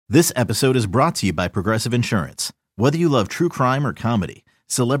This episode is brought to you by Progressive Insurance. Whether you love true crime or comedy,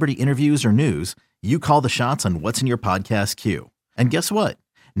 celebrity interviews or news, you call the shots on what's in your podcast queue. And guess what?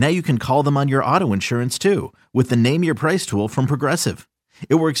 Now you can call them on your auto insurance too with the Name Your Price tool from Progressive.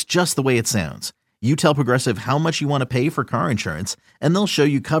 It works just the way it sounds. You tell Progressive how much you want to pay for car insurance, and they'll show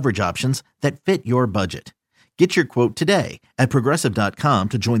you coverage options that fit your budget. Get your quote today at Progressive.com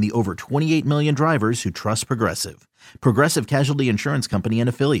to join the over 28 million drivers who trust Progressive. Progressive Casualty Insurance Company and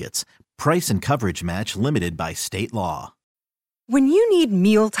Affiliates. Price and coverage match limited by state law. When you need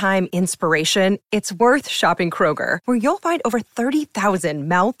mealtime inspiration, it's worth shopping Kroger, where you'll find over 30,000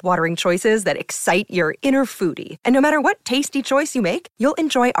 mouth-watering choices that excite your inner foodie. And no matter what tasty choice you make, you'll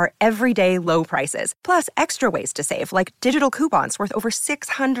enjoy our everyday low prices, plus extra ways to save, like digital coupons worth over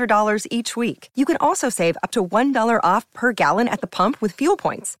 $600 each week. You can also save up to $1 off per gallon at the pump with fuel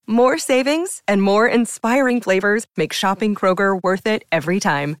points. More savings and more inspiring flavors make shopping Kroger worth it every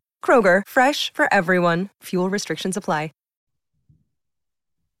time. Kroger, fresh for everyone. Fuel restrictions apply.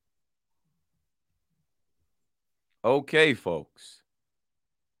 Okay, folks,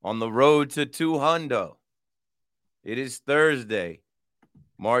 on the road to 200, it is Thursday,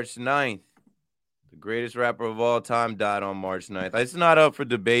 March 9th. The greatest rapper of all time died on March 9th. It's not up for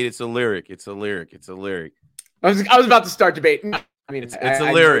debate. It's a lyric. It's a lyric. It's a lyric. I was about to start debating. I mean, it's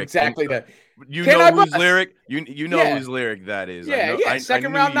a lyric. Exactly that. You know whose lyric? You know whose lyric that is. Yeah,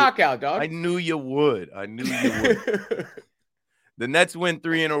 second round knockout, dog. I knew you would. The Nets win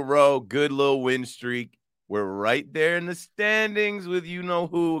 3 in a row. Good little win streak. We're right there in the standings with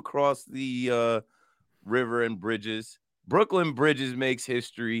you-know-who across the river and bridges. Brooklyn Bridges makes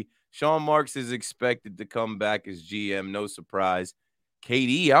history. Sean Marks is expected to come back as GM. No surprise.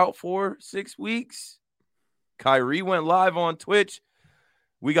 KD out for 6 weeks. Kyrie went live on Twitch.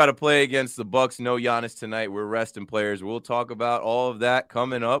 We got to play against the Bucks. No Giannis tonight. We're resting players. We'll talk about all of that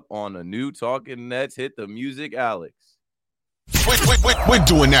coming up on a new Talking Nets. Hit the music, Alex. We're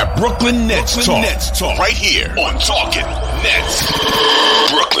doing that Brooklyn Nets talk right here on Talking Nets.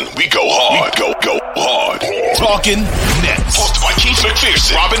 Brooklyn, we go hard. Go hard. Talking Nets. Hosted by Keith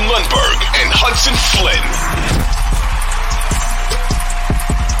McPherson, Robin Lundberg, and Hudson Flynn.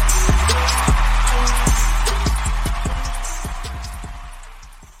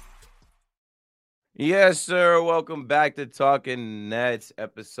 Yes, sir. Welcome back to Talking Nets,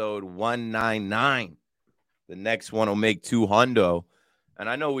 episode 199. The next one will make 200. And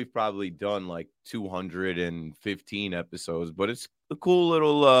I know we've probably done like 215 episodes, but it's a cool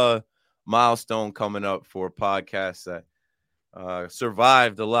little milestone coming up for a podcast that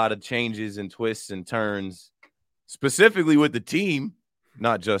survived a lot of changes and twists and turns, specifically with the team,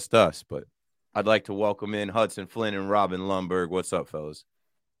 not just us. But I'd like to welcome in Hudson Flynn and Robin Lundberg. What's up, fellas?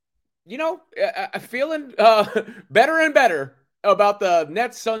 You know, I'm feeling better and better about the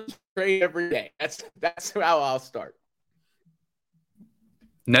Nets Suns trade every day. That's how I'll start.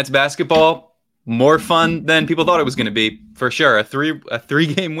 Nets basketball, more fun than people thought it was going to be, for sure. A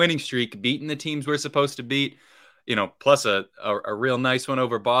three-game winning streak, beating the teams we're supposed to beat, plus a real nice one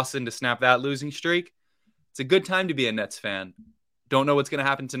over Boston to snap that losing streak. It's a good time to be a Nets fan. Don't know what's going to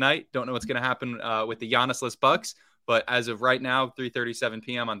happen tonight. Don't know what's going to happen with the Giannis-less Bucks. But as of right now, 3:37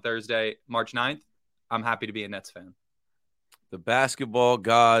 p.m. on Thursday, March 9th, I'm happy to be a Nets fan. The basketball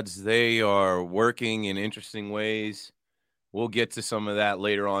gods, they are working in interesting ways. We'll get to some of that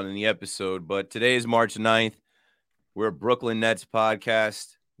later on in the episode. But today is March 9th. We're a Brooklyn Nets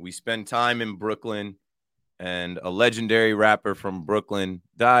podcast. We spend time in Brooklyn, and a legendary rapper from Brooklyn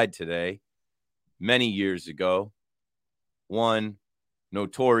died today, many years ago. One,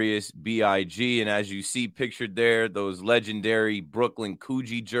 Notorious B.I.G. And as you see pictured there, those legendary Brooklyn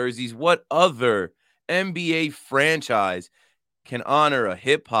Coogee jerseys. What other NBA franchise can honor a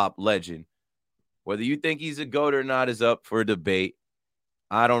hip-hop legend? Whether you think he's a GOAT or not is up for debate.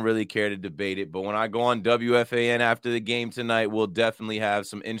 I don't really care to debate it, but when I go on WFAN after the game tonight, we'll definitely have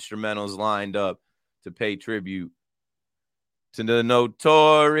some instrumentals lined up to pay tribute to the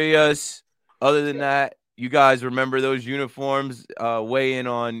Notorious. Other than that, you guys remember those uniforms? Weigh in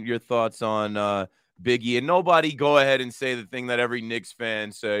on your thoughts on Biggie. And nobody go ahead and say the thing that every Knicks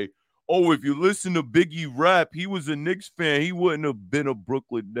fan say, oh, if you listen to Biggie rap, he was a Knicks fan. He wouldn't have been a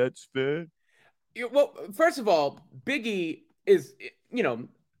Brooklyn Nets fan. Well, first of all, Biggie is,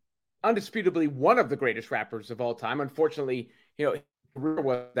 undisputably one of the greatest rappers of all time. Unfortunately, his career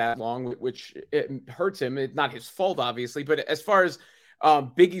was that long, which it hurts him. It's not his fault, obviously. But as far as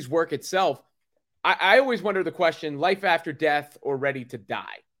Biggie's work itself, I always wonder the question, life after death or ready to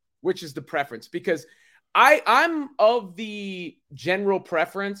die, which is the preference? Because I'm of the general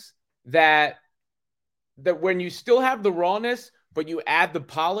preference that when you still have the rawness, but you add the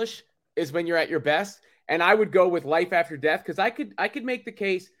polish is when you're at your best. And I would go with Life After Death because I could make the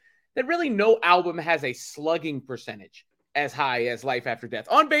case that really no album has a slugging percentage as high as Life After Death.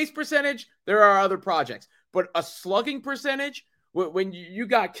 On base percentage, there are other projects, but a slugging percentage, when you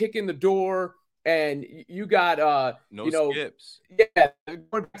got Kick in the Door and you got skips,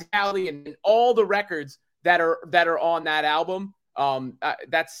 going back to Cali and all the records that are on that album,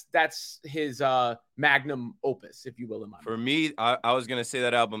 that's his magnum opus, if you will, in my mind. For me, I was gonna say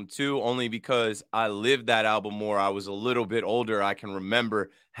that album too, only because I lived that album more. I was a little bit older. I can remember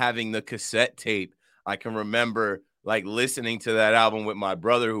having the cassette tape. I can remember like listening to that album with my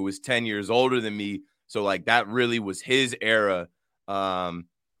brother who was 10 years older than me. So like that really was his era.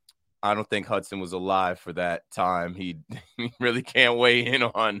 I don't think Hudson was alive for that time. He really can't weigh in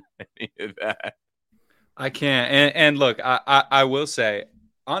on any of that. I can't. And look, I will say,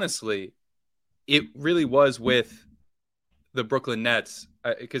 honestly, it really was with the Brooklyn Nets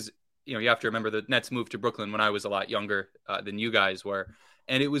because, you have to remember the Nets moved to Brooklyn when I was a lot younger than you guys were.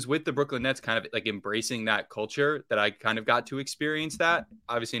 And it was with the Brooklyn Nets kind of like embracing that culture that I kind of got to experience that,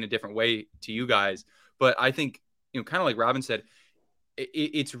 obviously in a different way to you guys. But I think, kind of like Robin said,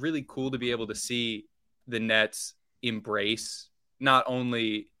 it's really cool to be able to see the Nets embrace not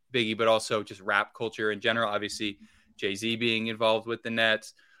only Biggie, but also just rap culture in general. Obviously, Jay-Z being involved with the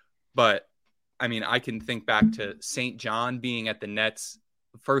Nets. But, I mean, I can think back to St. John being at the Nets'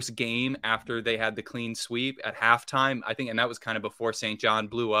 first game after they had the clean sweep at halftime, I think, and that was kind of before St. John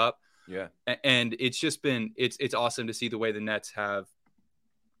blew up. Yeah. And it's just been, it's awesome to see the way the Nets have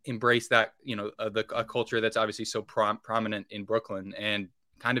embraced that, a culture that's obviously so prominent in Brooklyn and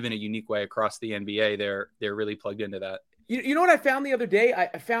kind of in a unique way across the NBA. They're really plugged into that. You know what I found the other day?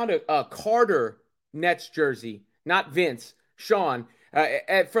 I found a Carter Nets jersey, not Vince, Sean,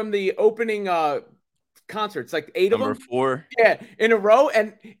 from the opening concerts, like 8 of them. Number 4. Yeah, in a row.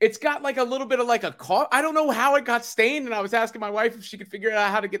 And it's got like a little bit of like a car. I don't know how it got stained. And I was asking my wife if she could figure out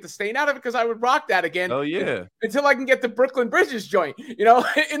how to get the stain out of it because I would rock that again. Oh, yeah. Until I can get the Brooklyn Bridges joint.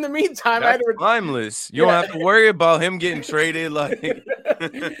 In the meantime, that's timeless. You don't have to worry about him getting traded. Like,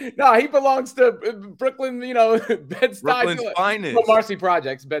 no, he belongs to Brooklyn, Bed-Stuy. Brooklyn's finest. Well, Marcy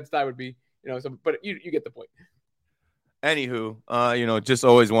Projects. Bed-Stuy would be, but you get the point. Anywho, just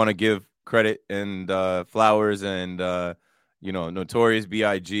always want to give credit and flowers and Notorious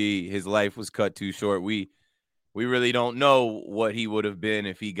B.I.G. His life was cut too short. We really don't know what he would have been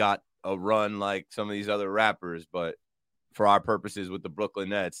if he got a run like some of these other rappers, but for our purposes with the Brooklyn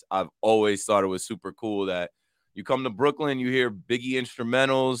Nets, I've always thought it was super cool that you come to Brooklyn, you hear Biggie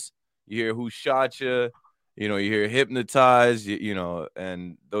instrumentals, you hear Who Shot Ya, you hear Hypnotized,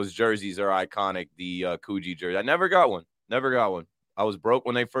 and those jerseys are iconic. The Coogee jersey, I never got one. I was broke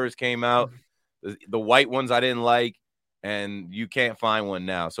when they first came out. The white ones I didn't like, and you can't find one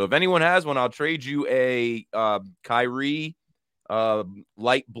now. So if anyone has one, I'll trade you a Kyrie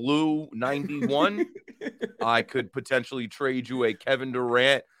light blue 91. I could potentially trade you a Kevin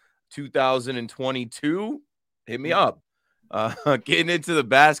Durant 2022. Hit me up. Getting into the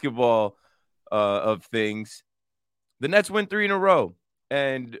basketball of things, the Nets win 3 in a row.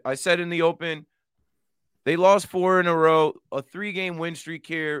 And I said in the open, they lost 4 in a row, a 3-game win streak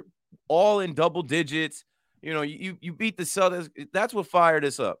here, all in double digits. You beat the Celtics. That's what fired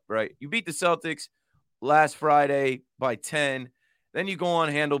us up, right? You beat the Celtics last Friday by 10. Then you go on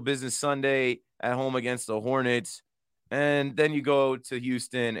handle business Sunday at home against the Hornets. And then you go to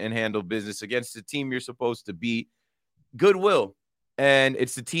Houston and handle business against the team you're supposed to beat. Goodwill. And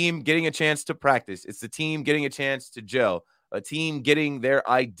it's the team getting a chance to practice. It's the team getting a chance to gel, a team getting their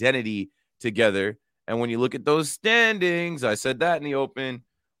identity together. And when you look at those standings, I said that in the open,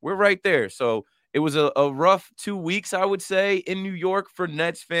 we're right there. So it was a rough 2 weeks, I would say, in New York for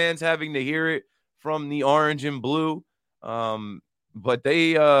Nets fans having to hear it from the orange and blue. But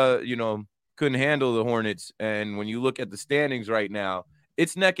they, couldn't handle the Hornets. And when you look at the standings right now,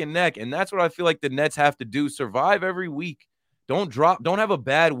 it's neck and neck. And that's what I feel like the Nets have to do. Survive every week. Don't have a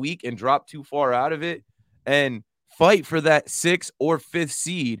bad week and drop too far out of it, and fight for that 6th or 5th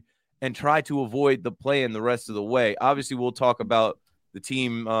seed and try to avoid the play-in the rest of the way. Obviously, we'll talk about the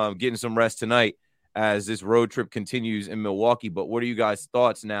team getting some rest tonight as this road trip continues in Milwaukee. But what are you guys'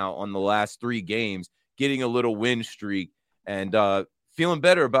 thoughts now on the last 3 games, getting a little win streak and feeling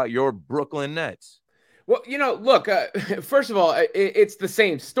better about your Brooklyn Nets? Well, look, first of all, it's the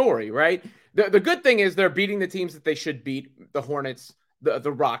same story, right? The good thing is they're beating the teams that they should beat, the Hornets,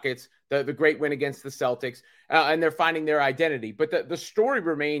 the Rockets, the great win against the Celtics, and they're finding their identity. But the story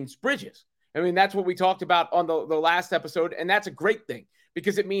remains Bridges. I mean, that's what we talked about on the last episode, and that's a great thing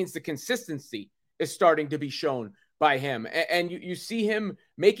because it means the consistency is starting to be shown by him. And you see him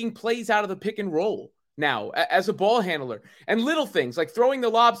making plays out of the pick and roll now as a ball handler, and little things like throwing the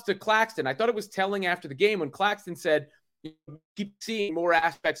lobs to Claxton. I thought it was telling after the game when Claxton said, keep seeing more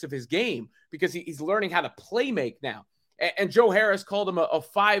aspects of his game because he's learning how to play make now. And Joe Harris called him a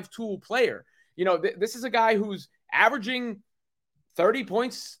 5-tool player. This is a guy who's averaging 30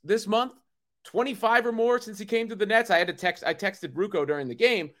 points this month, 25 or more since he came to the Nets. I texted Ruocco during the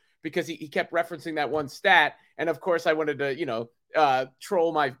game because he kept referencing that one stat. And of course I wanted to,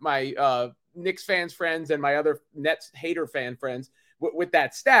 troll my Knicks fans friends and my other Nets hater fan friends with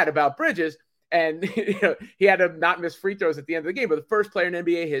that stat about Bridges. And he had to not miss free throws at the end of the game, but the first player in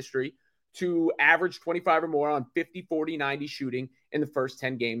NBA history to average 25 or more on 50, 40, 90 shooting in the first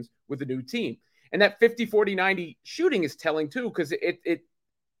 10 games with a new team. And that 50, 40, 90 shooting is telling too, because it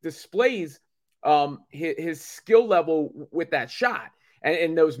displays his skill level with that shot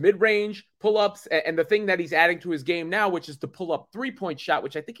and those mid-range pull-ups, and the thing that he's adding to his game now, which is the pull-up three-point shot,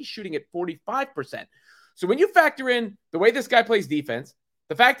 which I think he's shooting at 45%. So when you factor in the way this guy plays defense,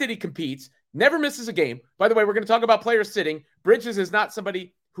 the fact that he competes, never misses a game. By the way, we're going to talk about players sitting. Bridges is not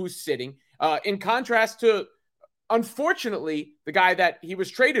somebody who's sitting. In contrast to, unfortunately, the guy that he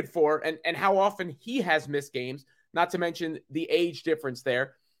was traded for and how often he has missed games, not to mention the age difference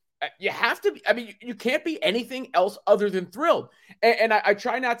there. You have to be, you can't be anything else other than thrilled. And I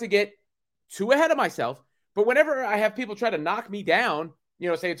try not to get too ahead of myself, but whenever I have people try to knock me down,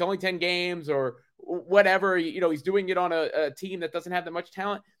 say it's only 10 games or whatever, he's doing it on a team that doesn't have that much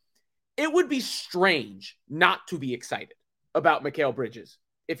talent. It would be strange not to be excited about Mikal Bridges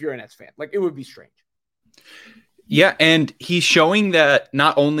if you're a Nets fan. Like, it would be strange. Yeah, and he's showing that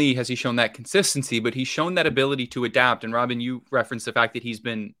not only has he shown that consistency, but he's shown that ability to adapt. And Robin, you referenced the fact that he's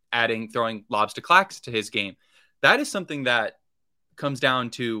been throwing lobs to Clax to his game. That is something that comes down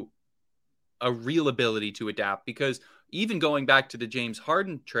to a real ability to adapt, because even going back to the James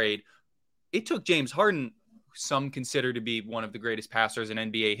Harden trade, it took James Harden, some consider to be one of the greatest passers in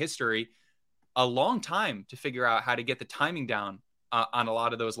NBA history, a long time to figure out how to get the timing down on a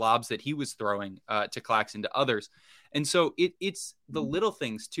lot of those lobs that he was throwing to Claxton, to others. And so it's the little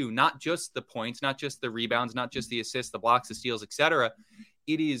things too, not just the points, not just the rebounds, not just the assists, the blocks, the steals, etc.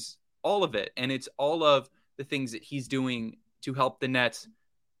 It is all of it. And it's all of the things that he's doing to help the Nets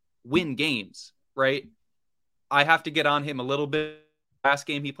win games, right? I have to get on him a little bit. Last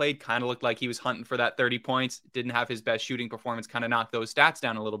game he played kind of looked like he was hunting for that 30 points, didn't have his best shooting performance, kind of knocked those stats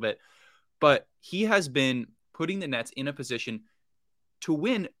down a little bit. But he has been putting the Nets in a position to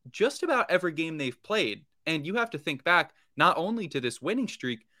win just about every game they've played. And you have to think back not only to this winning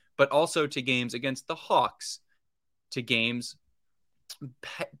streak, but also to games against the Hawks, to games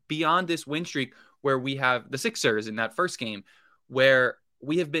beyond this win streak where we have the Sixers in that first game, where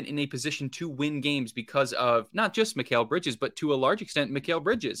we have been in a position to win games because of not just Mikal Bridges, but to a large extent, Mikal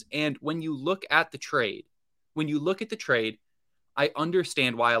Bridges. And when you look at the trade, I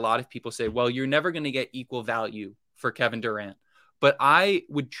understand why a lot of people say, well, you're never going to get equal value for Kevin Durant. But I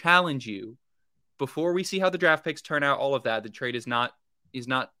would challenge you, before we see how the draft picks turn out, all of that, the trade is not,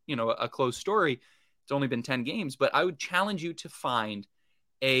 a closed story. It's only been 10 games, but I would challenge you to find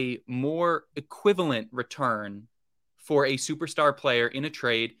a more equivalent return for a superstar player in a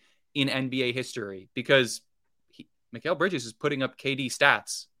trade in NBA history, because Mikal Bridges is putting up KD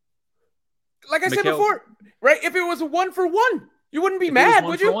stats. Like I said before, right? If it was a 1-for-1, you wouldn't be mad,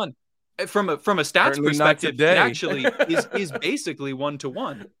 would you? From a stats Certainly perspective, it actually is basically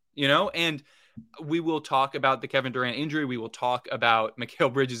 1-to-1, and we will talk about the Kevin Durant injury. We will talk about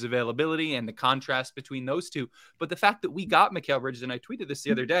Mikal Bridges' availability and the contrast between those two. But the fact that we got Mikal Bridges, and I tweeted this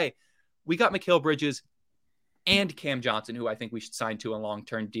the other day, we got Mikal Bridges and Cam Johnson, who I think we should sign to a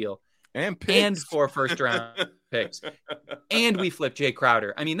long-term deal, and 4 first-round picks, and we flipped Jay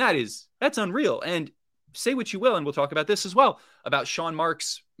Crowder. I mean, that's unreal. And say what you will, and we'll talk about this as well, about Sean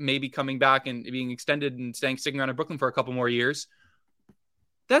Marks maybe coming back and being extended and sticking around in Brooklyn for a couple more years.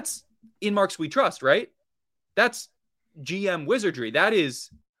 That's in Marks we trust, right? That's GM wizardry. That is,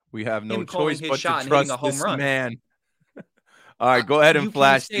 we have no him choice his but shot to and trust hitting a home this run. man. All right, go ahead and you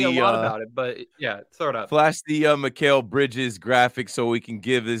flash can say a lot about it, but yeah, throw it up. Flash the Mikal Bridges graphic so we can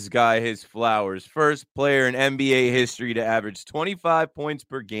give this guy his flowers. First player in NBA history to average 25 points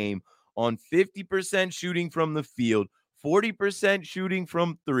per game on 50% shooting from the field, 40% shooting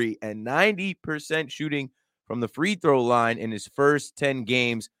from three, and 90% shooting from the free throw line in his first 10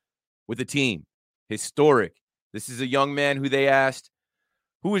 games with the team. Historic. This is a young man who they asked,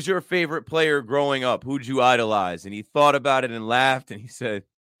 who was your favorite player growing up? Who'd you idolize? And he thought about it and laughed, and he said,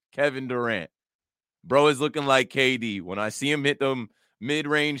 Kevin Durant. Bro is looking like KD. When I see him hit them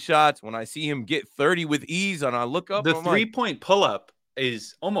mid-range shots. When I see him get 30 with ease and I look up, the I'm three-point pull-up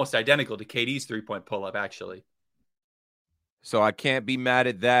is almost identical to KD's three-point pull-up, actually. So I can't be mad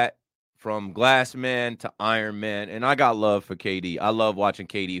at that. From Glass Man to Iron Man. And I got love for KD. I love watching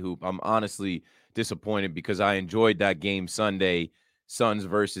KD hoop. I'm honestly disappointed because I enjoyed that game Sunday, Suns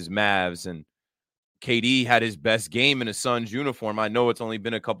versus Mavs. And KD had his best game in a Suns uniform. I know it's only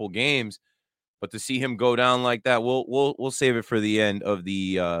been a couple games, but to see him go down like that, we'll save it for the end of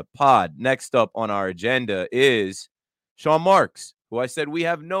the pod. Next up on our agenda is Sean Marks, who I said we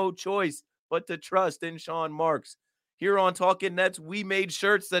have no choice but to trust in Sean Marks. Here on Talking Nets, we made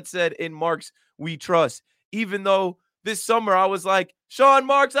shirts that said, "In Marks, we trust." Even though this summer I was like, Sean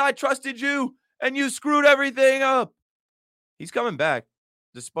Marks, I trusted you, and you screwed everything up. He's coming back.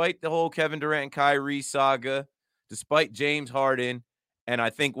 Despite the whole Kevin Durant and Kyrie saga, despite James Harden, and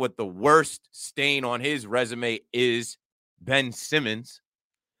I think what the worst stain on his resume is Ben Simmons,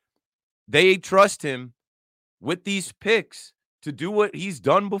 they trust him with these picks to do what he's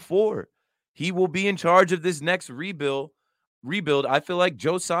done before. He will be in charge of this next rebuild. I feel like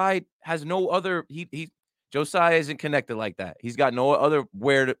Joe Tsai has no other. Joe Tsai isn't connected like that. He's got no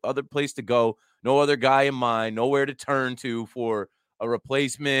other place to go, no other guy in mind, nowhere to turn to for a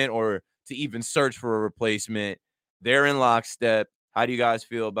replacement or to even search for a replacement. They're in lockstep. How do you guys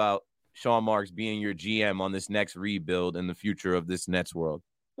feel about Sean Marks being your GM on this next rebuild and the future of this Nets world?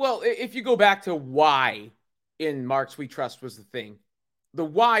 Well, if you go back to why in Marks we trust was the thing. The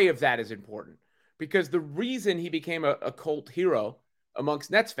why of that is important because the reason he became a cult hero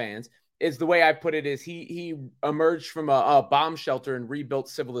amongst Nets fans is the way I put it is he emerged from a bomb shelter and rebuilt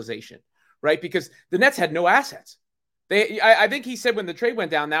civilization, right? Because the Nets had no assets. I think he said when the trade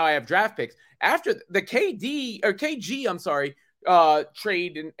went down, now I have draft picks. After the KG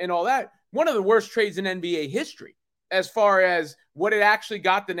trade and all that, one of the worst trades in NBA history as far as what it actually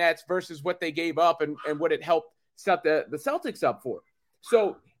got the Nets versus what they gave up and what it helped set the Celtics up for.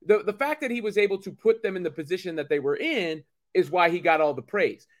 So the fact that he was able to put them in the position that they were in is why he got all the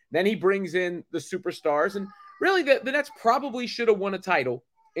praise. Then he brings in the superstars, and really the Nets probably should have won a title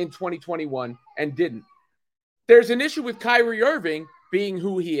in 2021 and didn't. There's an issue with Kyrie Irving being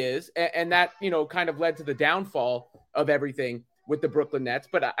who he is, and that, kind of led to the downfall of everything with the Brooklyn Nets,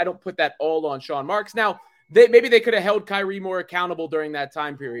 but I don't put that all on Sean Marks. Now, maybe they could have held Kyrie more accountable during that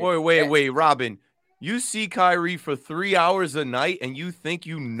time period. Wait, Robin. You see Kyrie for 3 hours a night, and you think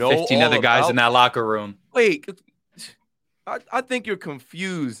 15 other guys in that locker room. Wait, I think you're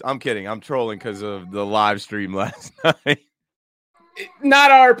confused. I'm kidding. I'm trolling because of the live stream last night.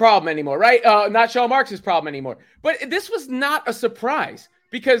 Not our problem anymore, right? Not Sean Marks' problem anymore. But this was not a surprise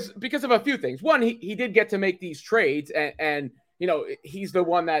because of a few things. One, he did get to make these trades, and he's the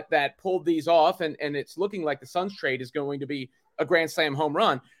one that pulled these off, and it's looking like the Suns trade is going to be a Grand Slam home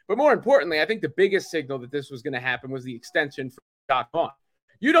run. But more importantly, I think the biggest signal that this was going to happen was the extension for Doc Vaughn.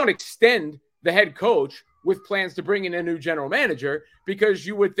 You don't extend the head coach with plans to bring in a new general manager because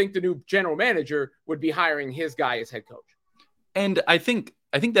you would think the new general manager would be hiring his guy as head coach. And I think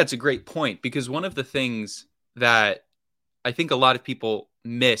that's a great point because one of the things that I think a lot of people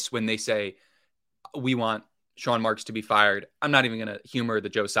miss when they say we want Sean Marks to be fired. I'm not even going to humor the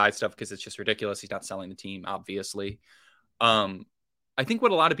Joe Tsai stuff because it's just ridiculous. He's not selling the team, obviously. I think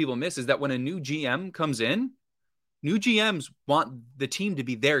what a lot of people miss is that when a new GM comes in, new GMs want the team to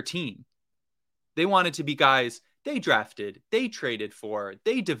be their team. They want it to be guys they drafted, they traded for,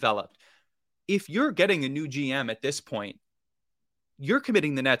 they developed. If you're getting a new GM at this point, you're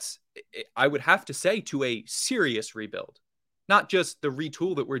committing the Nets, I would have to say, to a serious rebuild. Not just the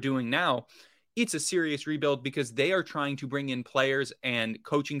retool that we're doing now. It's a serious rebuild because they are trying to bring in players and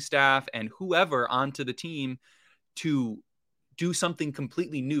coaching staff and whoever onto the team to do something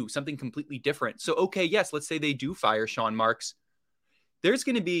completely new, something completely different. So, okay, yes, let's say they do fire Sean Marks. There's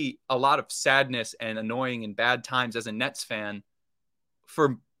going to be a lot of sadness and annoying and bad times as a Nets fan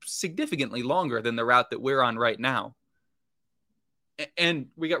for significantly longer than the route that we're on right now. And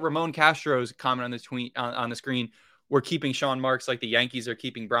we got Ramon Castro's comment on the tweet on the screen. We're keeping Sean Marks like the Yankees are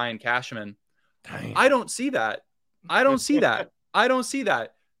keeping Brian Cashman. Dang. I don't see that. I don't see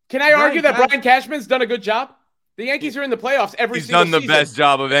that. Can I argue that Brian Cashman's done a good job? The Yankees are in the playoffs every single season. He's done the best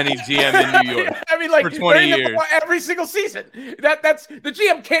job of any GM in New York. I mean, like, for 20 years. Every single season. That's the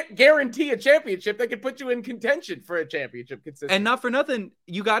GM can't guarantee a championship. They can put you in contention for a championship consistently. And not for nothing,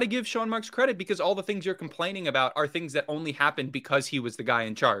 you got to give Sean Marks credit because all the things you're complaining about are things that only happened because he was the guy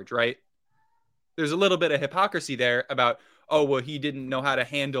in charge, right? There's a little bit of hypocrisy there about, oh, well, he didn't know how to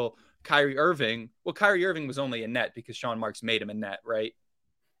handle Kyrie Irving. Well, Kyrie Irving was only a net because Sean Marks made him a net, right?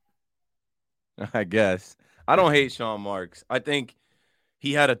 I guess. I don't hate Sean Marks. I think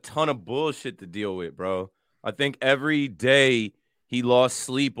he had a ton of bullshit to deal with, bro. I think every day he lost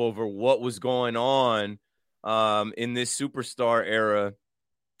sleep over what was going on in this superstar era.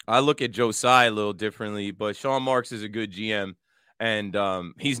 I look at Josiah a little differently, but Sean Marks is a good GM,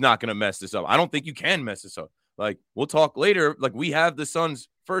 and he's not going to mess this up. I don't think you can mess this up. Like, we'll talk later. Like, we have the Suns'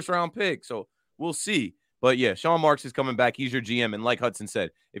 first-round pick, so we'll see. But, yeah, Sean Marks is coming back. He's your GM, and like Hudson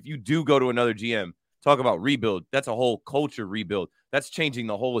said, if you do go to another GM, talk about rebuild. That's a whole culture rebuild. That's changing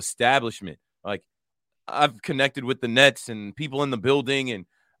the whole establishment. Like, I've connected with the Nets and people in the building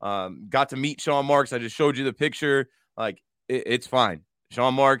and got to meet Sean Marks. I just showed you the picture. Like, it's fine.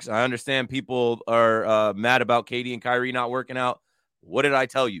 Sean Marks, I understand people are mad about KD and Kyrie not working out. What did I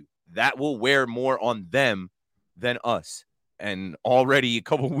tell you? That will wear more on them than us. And already a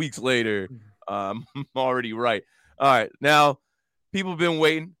couple weeks later, I'm already right. All right. Now, people have been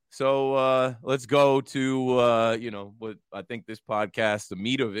waiting. So let's go to, what I think this podcast, the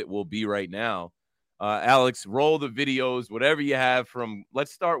meat of it will be right now. Alex, roll the videos, whatever you have from,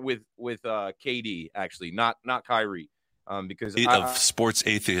 let's start with KD, actually, not Kyrie. Because of sports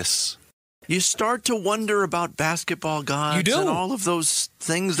atheists. You start to wonder about basketball gods and all of those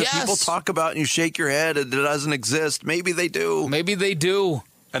things that people talk about, and you shake your head and it doesn't exist. Maybe they do. Maybe they do.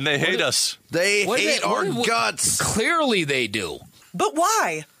 And they hate us. They hate our guts. Clearly they do. But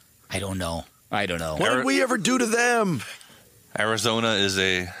why? I don't know. What did we ever do to them? Arizona is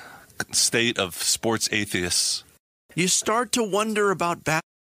a state of sports atheists. You start to wonder about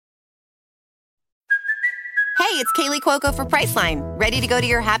Hey, it's Kaylee Cuoco for Priceline. Ready to go to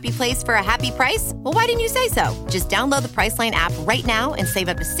your happy place for a happy price? Well, why didn't you say so? Just download the Priceline app right now and save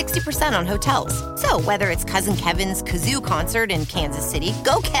up to 60% on hotels. So whether it's Cousin Kevin's Kazoo Concert in Kansas City,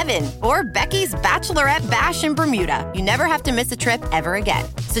 go Kevin, or Becky's Bachelorette Bash in Bermuda, you never have to miss a trip ever again.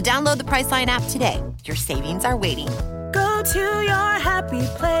 So download the Priceline app today. Your savings are waiting. Go to your happy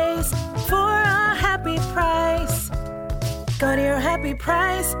place for a happy price. Go to your happy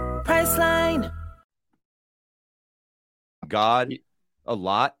price, Priceline. God a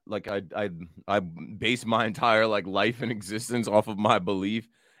lot. Like I base my entire life and existence off of my belief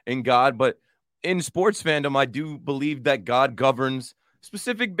in God. But in sports fandom, I do believe that God governs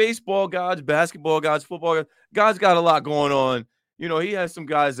specific baseball gods, basketball gods, football gods. God's got a lot going on. You know, he has some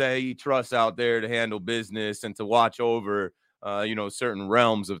guys that he trusts out there to handle business and to watch over, certain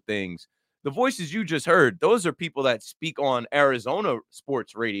realms of things. The voices you just heard, those are people that speak on Arizona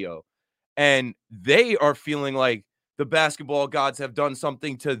sports radio, and they are feeling like the basketball gods have done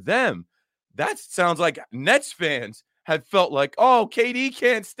something to them. That sounds like Nets fans have felt like, oh, KD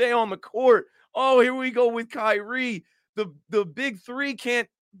can't stay on the court. Oh, here we go with Kyrie. The big three can't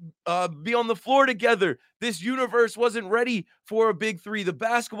be on the floor together. This universe wasn't ready for a big three. The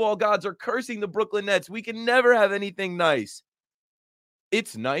basketball gods are cursing the Brooklyn Nets. We can never have anything nice.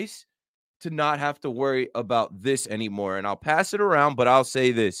 It's nice to not have to worry about this anymore. And I'll pass it around, but I'll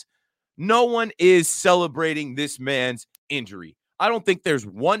say this. No one is celebrating this man's injury. I don't think there's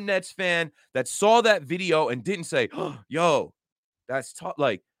one Nets fan that saw that video and didn't say, oh, yo, that's tough.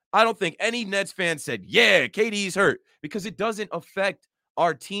 Like, I don't think any Nets fan said, yeah, KD's hurt, because it doesn't affect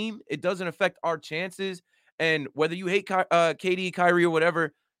our team. It doesn't affect our chances. And whether you hate KD, Kyrie, or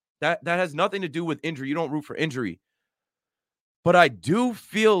whatever, that has nothing to do with injury. You don't root for injury. But I do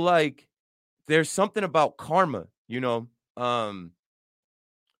feel like there's something about karma,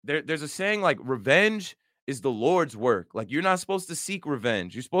 There's a saying like revenge is the Lord's work. Like, you're not supposed to seek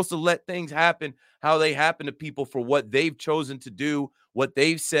revenge. You're supposed to let things happen how they happen to people for what they've chosen to do, what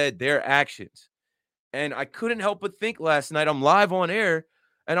they've said, their actions. And I couldn't help but think last night, I'm live on air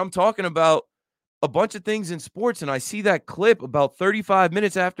and I'm talking about a bunch of things in sports, and I see that clip about 35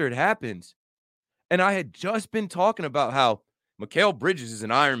 minutes after it happens. And I had just been talking about how Mikal Bridges is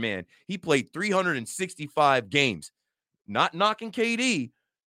an Iron Man. He played 365 games. Not knocking KD.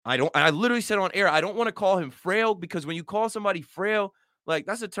 I literally said on air, I don't want to call him frail, because when you call somebody frail, like,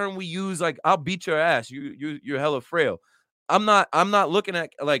 that's a term we use, like, I'll beat your ass. You're hella frail. I'm not looking at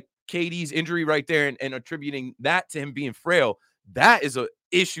like KD's injury right there and attributing that to him being frail. That is an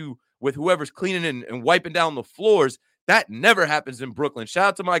issue with whoever's cleaning and wiping down the floors. That never happens in Brooklyn. Shout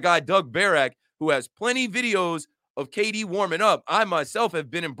out to my guy, Doug Barak, who has plenty videos of KD warming up. I myself have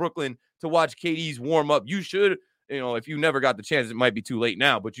been in Brooklyn to watch KD's warm up. You should, if you never got the chance, it might be too late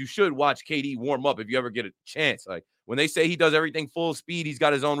now, but you should watch KD warm up if you ever get a chance. Like, when they say he does everything full speed, he's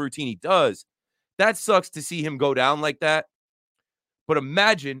got his own routine. He does. That sucks to see him go down like that. But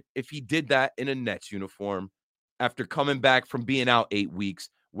imagine if he did that in a Nets uniform after coming back from being out 8 weeks,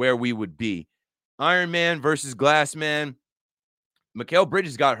 where we would be. Iron Man versus Glass Man. Mikal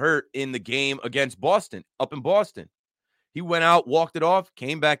Bridges got hurt in the game against Boston, up in Boston. He went out, walked it off,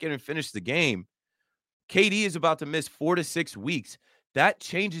 came back in and finished the game. KD is about to miss 4 to 6 weeks. That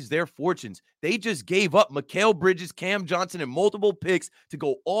changes their fortunes. They just gave up Mikal Bridges, Cam Johnson, and multiple picks to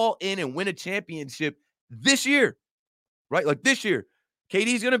go all in and win a championship this year, right? Like this year.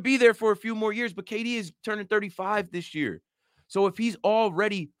 KD's going to be there for a few more years, but KD is turning 35 this year. So if he's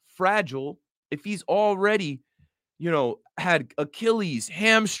already fragile, if he's already, had Achilles,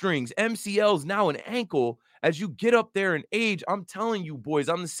 hamstrings, MCLs, now an ankle, as you get up there in age, I'm telling you, boys,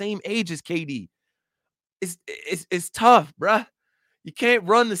 I'm the same age as KD. It's tough, bruh. You can't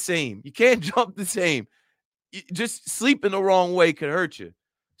run the same. You can't jump the same. Just sleeping the wrong way could hurt you.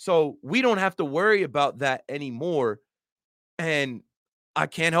 So we don't have to worry about that anymore. And I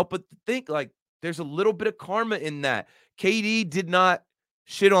can't help but think, like, there's a little bit of karma in that. KD did not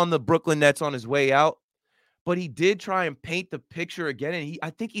shit on the Brooklyn Nets on his way out, but he did try and paint the picture again. And I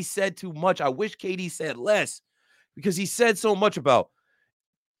think he said too much. I wish KD said less, because he said so much about,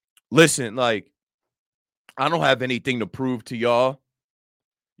 listen, like, I don't have anything to prove to y'all.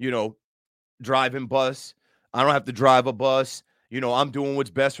 Driving bus. I don't have to drive a bus. I'm doing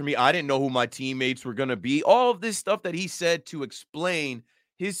what's best for me. I didn't know who my teammates were going to be. All of this stuff that he said to explain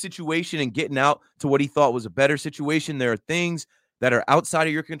his situation and getting out to what he thought was a better situation. There are things that are outside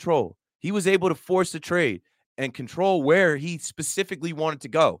of your control. He was able to force the trade and control where he specifically wanted to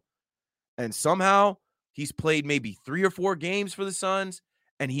go. And somehow he's played maybe 3 or 4 games for the Suns,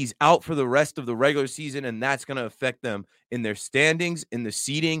 and he's out for the rest of the regular season, and that's going to affect them in their standings, in the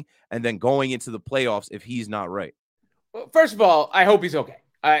seeding, and then going into the playoffs if he's not right. Well, first of all, I hope he's okay.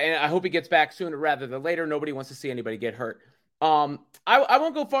 And I hope he gets back sooner rather than later. Nobody wants to see anybody get hurt. I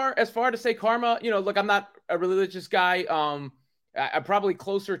won't go as far to say karma. Look, I'm not a religious guy. I'm probably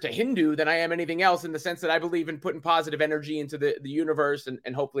closer to Hindu than I am anything else, in the sense that I believe in putting positive energy into the universe,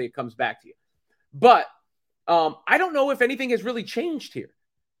 and hopefully it comes back to you. But I don't know if anything has really changed here.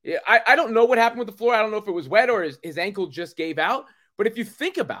 I don't know what happened with the floor. I don't know if it was wet or his ankle just gave out. But if you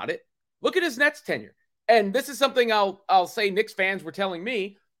think about it, look at his Nets tenure. And this is something I'll say Knicks fans were telling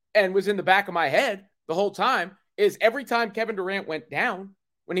me, and was in the back of my head the whole time, is every time Kevin Durant went down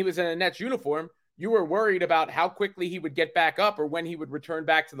when he was in a Nets uniform, you were worried about how quickly he would get back up or when he would return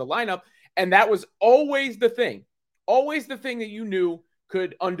back to the lineup. And that was always the thing that you knew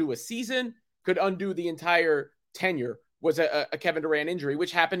could undo a season, could undo the entire tenure, was a Kevin Durant injury,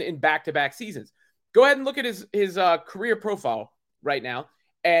 which happened in back-to-back seasons. Go ahead and look at his career profile right now.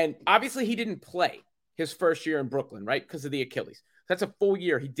 And obviously he didn't play his first year in Brooklyn, right? Because of the Achilles. That's a full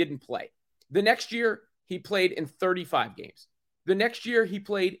year he didn't play. The next year he played in 35 games. The next year he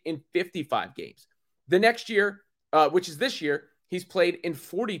played in 55 games. The next year, which is this year, he's played in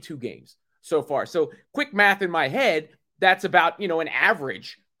 42 games so far. So quick math in my head, that's about, an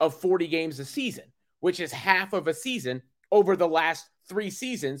average of 40 games a season, which is half of a season over the last 3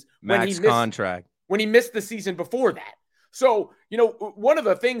 seasons. Max contract. When he missed the season before that. So, one of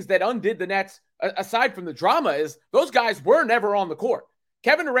the things that undid the Nets, aside from the drama, is those guys were never on the court.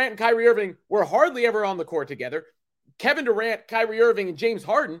 Kevin Durant and Kyrie Irving were hardly ever on the court together. Kevin Durant, Kyrie Irving, and James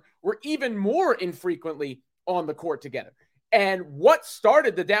Harden were even more infrequently on the court together. And what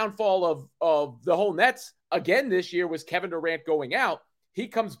started the downfall of the whole Nets again this year was Kevin Durant going out. He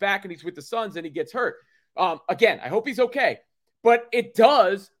comes back and he's with the Suns and he gets hurt. Again, I hope he's okay. But it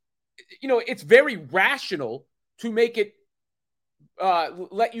does, it's very rational to make it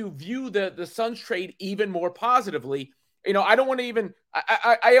let you view the Suns trade even more positively. I don't want to even,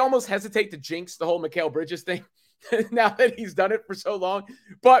 I almost hesitate to jinx the whole Mikal Bridges thing now that he's done it for so long.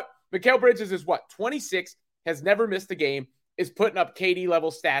 But Mikal Bridges is 26, has never missed a game, is putting up KD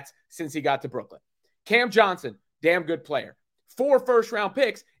level stats since he got to Brooklyn. Cam Johnson, damn good player. 4 first-round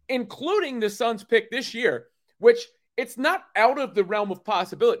picks, including the Suns pick this year, which it's not out of the realm of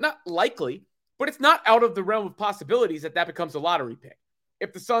possibility, not likely, but it's not out of the realm of possibilities that becomes a lottery pick.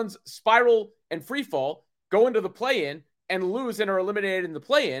 If the Suns spiral and free fall, go into the play-in and lose and are eliminated in the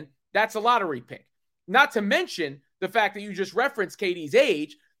play-in, that's a lottery pick. Not to mention the fact that you just referenced KD's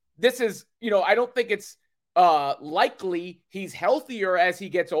age. This is, I don't think it's likely he's healthier as he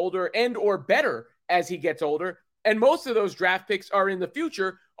gets older and or better as he gets older. And most of those draft picks are in the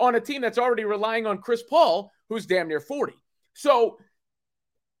future on a team that's already relying on Chris Paul, who's damn near 40. So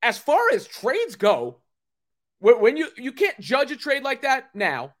as far as trades go, when you can't judge a trade like that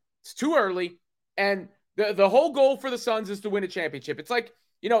now, it's too early. And the whole goal for the Suns is to win a championship. It's like,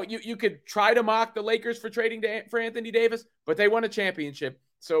 you could try to mock the Lakers for trading for Anthony Davis, but they won a championship.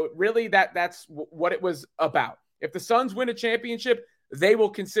 So really that's what it was about. If the Suns win a championship, they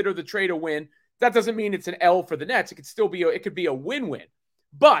will consider the trade a win. That doesn't mean it's an L for the Nets. It could still be it could be a win-win.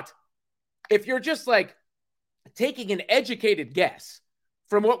 But if you're just like, taking an educated guess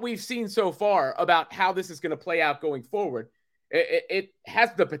from what we've seen so far about how this is going to play out going forward, it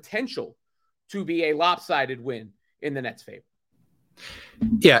has the potential to be a lopsided win in the Nets' favor.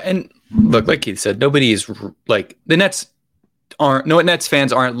 Yeah, and look, like Keith said, nobody's like the Nets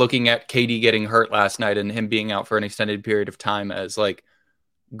fans aren't looking at KD getting hurt last night and him being out for an extended period of time as like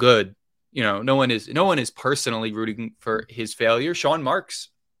good. You know, no one is personally rooting for his failure. Sean Marks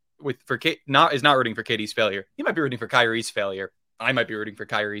is not rooting for KD's failure. He might be rooting for Kyrie's failure. I might be rooting for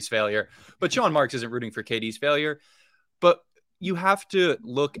Kyrie's failure, but Sean Marks isn't rooting for KD's failure. But you have to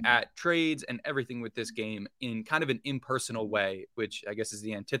look at trades and everything with this game in kind of an impersonal way, which I guess is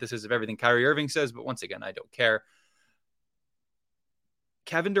the antithesis of everything Kyrie Irving says. But once again, I don't care.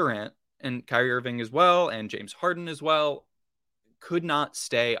 Kevin Durant and Kyrie Irving as well, and James Harden as well, could not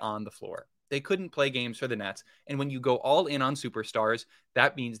stay on the floor. They couldn't play games for the Nets. And when you go all in on superstars,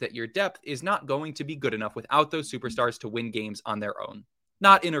 that means that your depth is not going to be good enough without those superstars to win games on their own.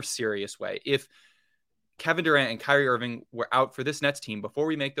 Not in a serious way. If Kevin Durant and Kyrie Irving were out for this Nets team before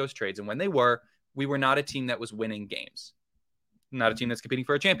we make those trades, and when they were, we were not a team that was winning games. Not a team that's competing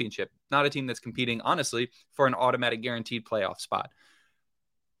for a championship. Not a team that's competing, honestly, for an automatic guaranteed playoff spot.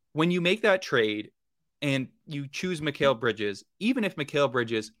 When you make that trade, and you choose Mikal Bridges, even if Mikal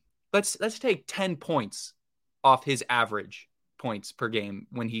Bridges, let's take 10 points off his average points per game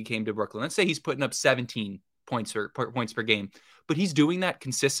when he came to Brooklyn. Let's say he's putting up 17 points per game, but he's doing that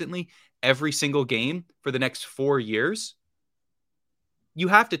consistently every single game for the next 4 years. You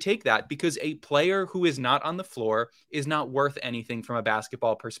have to take that because a player who is not on the floor is not worth anything from a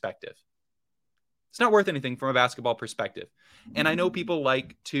basketball perspective. It's not worth anything from a basketball perspective. And I know people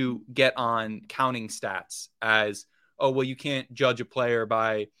like to get on counting stats as, oh, well, you can't judge a player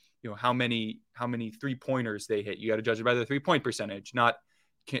by, how many 3-pointers they hit. You got to judge it by their 3-point percentage, not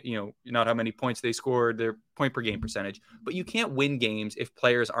how many points they scored, their point per game percentage. But you can't win games if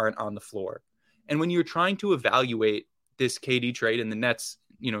players aren't on the floor. And when you're trying to evaluate this KD trade and the Nets,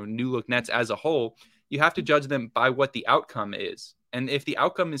 new look Nets as a whole, you have to judge them by what the outcome is. And if the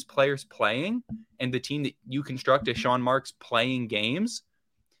outcome is players playing and the team that you construct is Sean Marks playing games,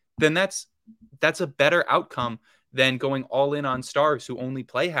 then that's a better outcome than going all in on stars who only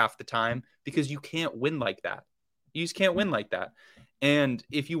play half the time, because you can't win like that. You just can't win like that. And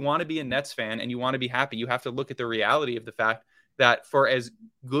if you want to be a Nets fan and you want to be happy, you have to look at the reality of the fact that for as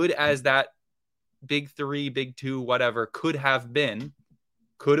good as that big 3, big 2, whatever could have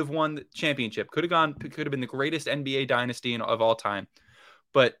won the championship, could have been the greatest NBA dynasty of all time,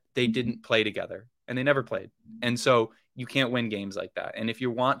 but they didn't play together and they never played. And so you can't win games like that. And if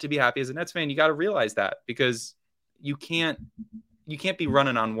you want to be happy as a Nets fan, you got to realize that, because you can't be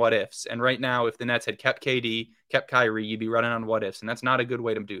running on what ifs. And right now, if the Nets had kept KD, kept Kyrie, you'd be running on what ifs. And that's not a good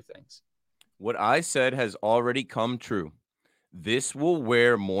way to do things. What I said has already come true. This will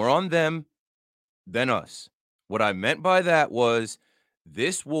wear more on them than us. What I meant by that was,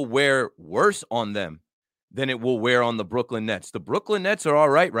 this will wear worse on them than it will wear on the Brooklyn Nets. The Brooklyn Nets are all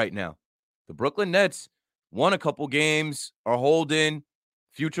right now. The Brooklyn Nets won a couple games, are holding.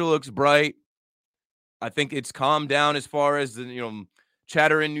 Future looks bright. I think it's calmed down as far as the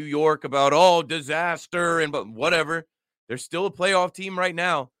chatter in New York about disaster but whatever. They're still a playoff team right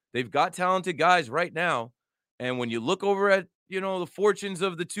now. They've got talented guys right now. And when you look over at the fortunes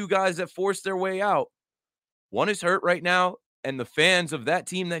of the two guys that forced their way out, one is hurt right now. And the fans of that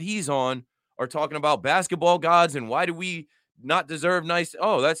team that he's on are talking about basketball gods and why do we not deserve nice?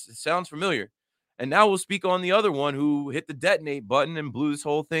 Oh, that sounds familiar. And now we'll speak on the other one who hit the detonate button and blew this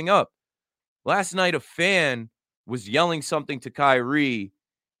whole thing up. Last night, a fan was yelling something to Kyrie,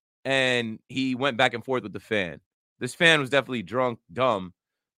 and he went back and forth with the fan. This fan was definitely drunk, dumb,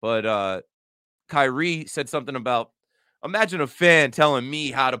 but Kyrie said something about, imagine a fan telling me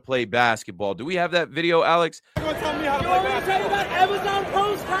how to play basketball. Do we have that video, Alex? You're going to tell me how to play basketball? Tell you about Amazon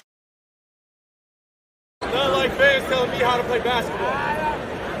Post. Not like fans telling me how to play basketball.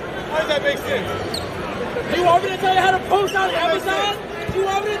 How does that make sense? You want me to tell you how to post on Amazon? You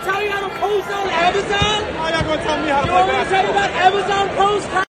want me to tell you how to post on Amazon? You're not going to tell me how to play basketball. You want me to tell you about Amazon Post?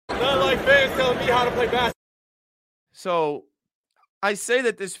 Not like fans telling me how to play basketball. So I say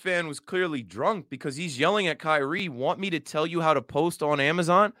that this fan was clearly drunk because he's yelling at Kyrie, want me to tell you how to post on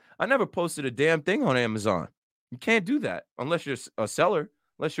Amazon? I never posted a damn thing on Amazon. You can't do that unless you're a seller,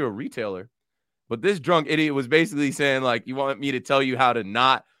 unless you're a retailer. But this drunk idiot was basically saying, like, you want me to tell you how to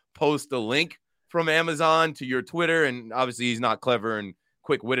not post a link from Amazon to your Twitter? And obviously he's not clever and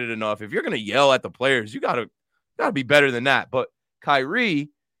quick-witted enough. If you're going to yell at the players, you gotta be better than that. But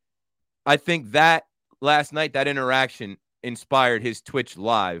Kyrie, I think that last night, that interaction inspired his Twitch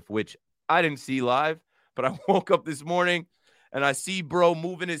live, which I didn't see live, but I woke up this morning and I see bro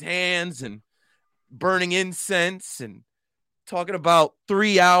moving his hands and burning incense and talking about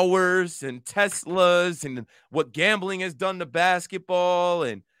 3 hours and Teslas and what gambling has done to basketball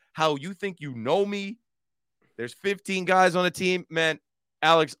and how you think you know me. There's 15 guys on the team. Man,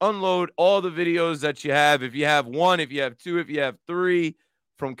 Alex, unload all the videos that you have. If you have 1, if you have 2, if you have 3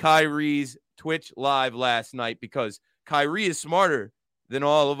 from Kyrie's Twitch live last night, because Kyrie is smarter than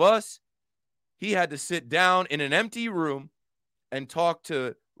all of us. He had to sit down in an empty room and talk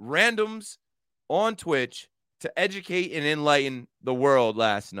to randoms on Twitch to educate and enlighten the world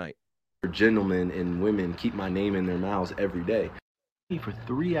last night. Gentlemen and women keep my name in their mouths every day. For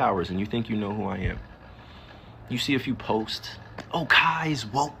 3 hours and you think you know who I am. You see a few posts. Oh, Kai's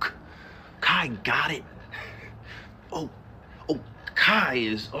woke. Kai got it. Oh, Kai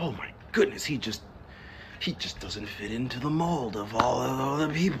is, oh my goodness, he just doesn't fit into the mold of all of the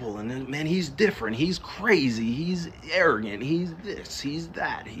other people. And then, man, he's different. He's crazy. He's arrogant. He's this. He's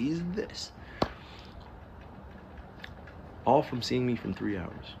that. He's this. All from seeing me from 3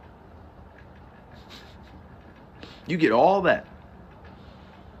 hours. You get all that.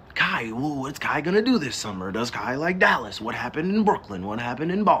 Kai, what's Kai gonna do this summer? Does Kai like Dallas? What happened in Brooklyn? What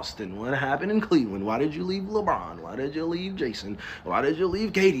happened in Boston? What happened in Cleveland? Why did you leave LeBron? Why did you leave Jason? Why did you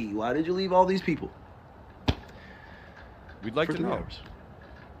leave Katie? Why did you leave all these people? We'd like For to 3 know. hours.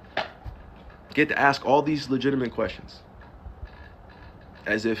 Get to ask all these legitimate questions.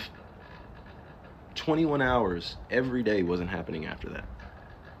 As if 21 hours every day wasn't happening after that.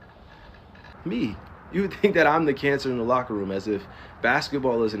 Me. You would think that I'm the cancer in the locker room, as if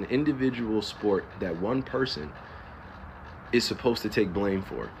basketball is an individual sport that one person is supposed to take blame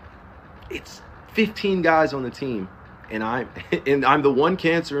for. It's 15 guys on the team, and I'm the one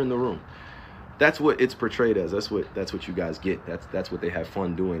cancer in the room. That's what it's portrayed as. That's what you guys get. That's what they have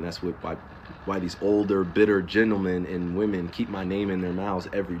fun doing. That's why these older, bitter gentlemen and women keep my name in their mouths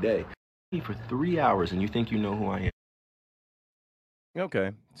every day. For 3 hours, and you think you know who I am.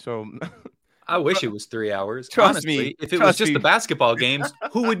 Okay, so I wish it was 3 hours. Trust Honestly, me. if it was just the basketball games,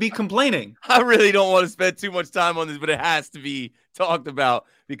 who would be complaining? I really don't want to spend too much time on this, but it has to be talked about,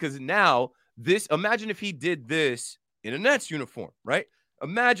 because now imagine if he did this in a Nets uniform, right?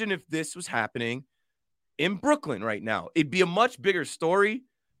 Imagine if this was happening in Brooklyn right now. It'd be a much bigger story,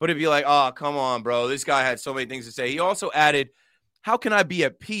 but it'd be like, oh, come on, bro. This guy had so many things to say. He also added, how can I be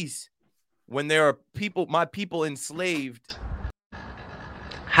at peace when there are my people enslaved?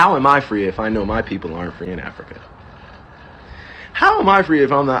 How am I free if I know my people aren't free in Africa? How am I free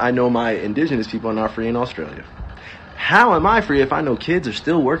if I know my indigenous people are not free in Australia? How am I free if I know kids are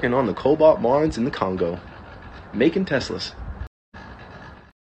still working on the cobalt mines in the Congo, making Teslas?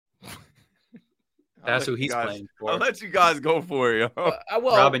 That's who he's playing for. I'll let you guys go for it.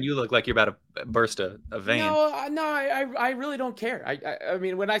 Robin, you look like you're about to burst a vein. I really don't care. I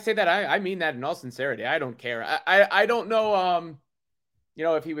mean, when I say that, I mean that in all sincerity. I don't care. I don't know,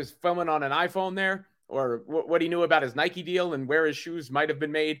 if he was filming on an iPhone there, or what he knew about his Nike deal and where his shoes might have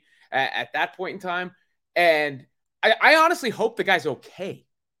been made at that point in time. And I honestly hope the guy's okay.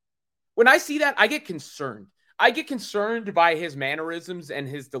 When I see that, I get concerned. I get concerned by his mannerisms and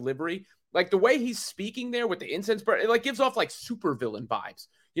his delivery. Like the way he's speaking there with the incense, it like gives off like supervillain vibes.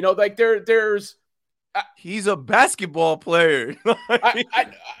 Like there's. He's a basketball player.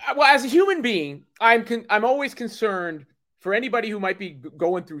 Well, as a human being, I'm always concerned for anybody who might be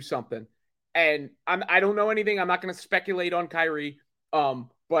going through something. And I don't know anything. I'm not going to speculate on Kyrie.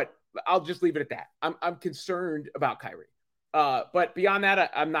 But I'll just leave it at that. I'm concerned about Kyrie. But beyond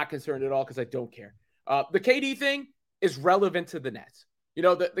that, I'm not concerned at all because I don't care. The KD thing is relevant to the Nets.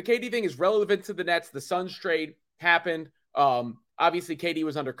 The KD thing is relevant to the Nets. The Suns trade happened. Obviously, KD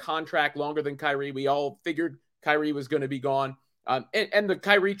was under contract longer than Kyrie. We all figured Kyrie was going to be gone. And the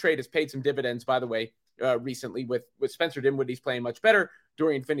Kyrie trade has paid some dividends, by the way, recently with Spencer Dinwiddie's playing much better.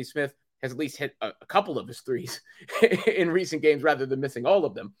 Dorian Finney-Smith has at least hit a couple of his threes in recent games rather than missing all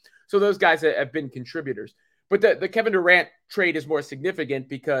of them. So those guys have been contributors. But the Kevin Durant trade is more significant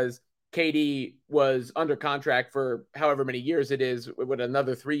because KD was under contract for however many years it is, with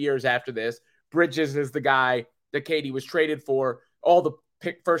another 3 years after this. Bridges is the guy that KD was traded for. All the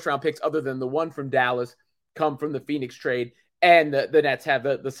first-round picks other than the one from Dallas come from the Phoenix trade, and the Nets have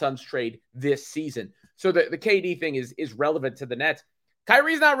the Suns trade this season. So the KD thing is relevant to the Nets.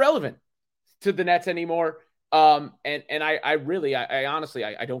 Kyrie's not relevant to the Nets anymore, and I honestly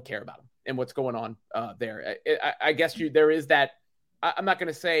don't care about him and what's going on there. I guess there is that. I'm not going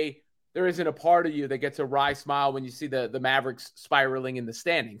to say there isn't a part of you that gets a wry smile when you see the Mavericks spiraling in the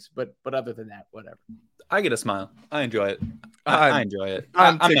standings. But other than that, whatever. I get a smile. I enjoy it. I enjoy it.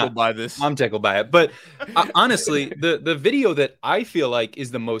 I'm tickled by this. I'm tickled by it. But honestly, the video that I feel like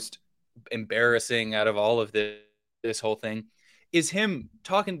is the most embarrassing out of all of this whole thing is him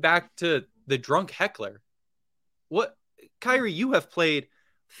talking back to the drunk heckler. What, Kyrie, you have played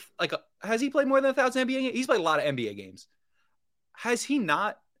has he played more than 1,000 NBA games? He's played a lot of NBA games. Has he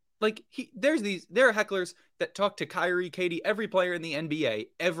not? Like, there are hecklers that talk to Kyrie, KD, every player in the NBA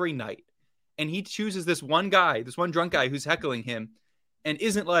every night. And he chooses this one drunk guy who's heckling him and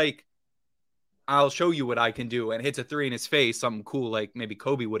isn't like, I'll show you what I can do, and hits a three in his face, something cool like maybe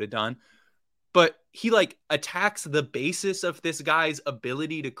Kobe would have done. But he like attacks the basis of this guy's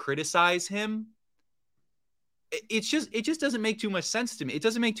ability to criticize him. It just doesn't make too much sense to me. It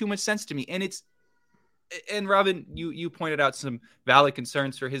doesn't make too much sense to me. And Robin, you pointed out some valid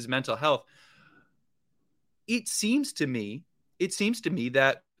concerns for his mental health. It seems to me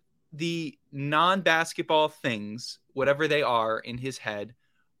that the non-basketball things, whatever they are in his head,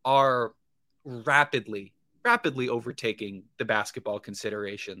 are rapidly overtaking the basketball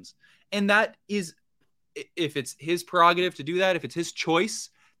considerations. And that is, if it's his prerogative to do that, if it's his choice,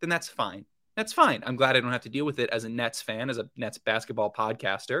 then that's fine. That's fine. I'm glad I don't have to deal with it as a Nets fan, as a Nets basketball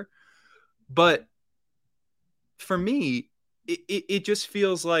podcaster. But for me, it just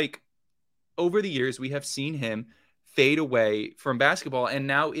feels like over the years we have seen him fade away from basketball, and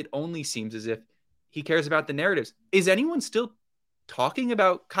now it only seems as if he cares about the narratives. Is anyone still talking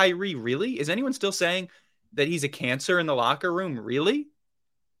about Kyrie, really? Is anyone still saying that he's a cancer in the locker room, really?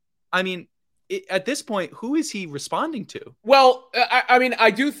 I mean, at this point, who is he responding to? Well, I mean,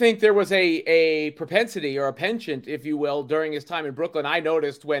 I do think there was a propensity or a penchant, if you will, during his time in Brooklyn. I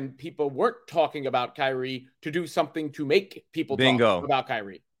noticed when people weren't talking about Kyrie to do something to make people talk about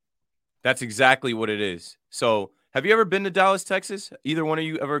Kyrie. That's exactly what it is. So have you ever been to Dallas, Texas? Either one of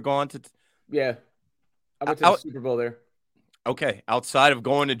you ever gone to? Yeah. I went to the Super Bowl there. Okay. Outside of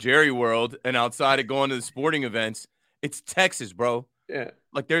going to Jerry World and outside of going to the sporting events, it's Texas, bro. Yeah.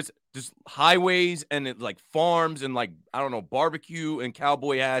 Like there's just highways and like farms and like, I don't know, barbecue and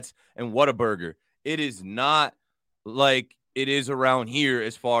cowboy hats and Whataburger. It is not like it is around here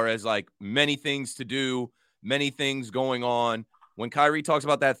as far as like many things to do, many things going on. When Kyrie talks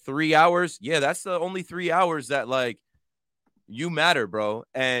about that 3 hours, yeah, that's the only 3 hours that like you matter, bro.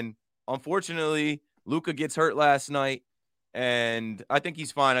 And unfortunately, Luka gets hurt last night, and I think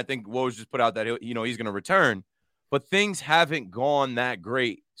he's fine. I think Woj just put out that he's going to return, but things haven't gone that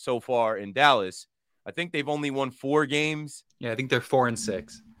great so far in Dallas. I think they've only won 4 games. Yeah, I think they're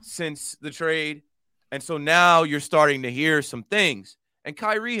 4-6 since the trade, and so now you're starting to hear some things. And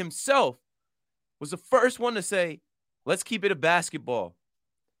Kyrie himself was the first one to say, let's keep it a basketball.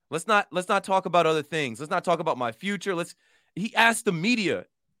 Let's not talk about other things. Let's not talk about my future. He asked the media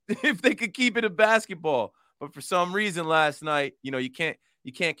if they could keep it a basketball. But for some reason last night, you can't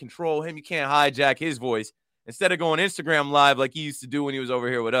control him. You can't hijack his voice. Instead of going Instagram live like he used to do when he was over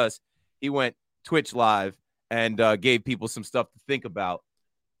here with us, he went Twitch live and gave people some stuff to think about,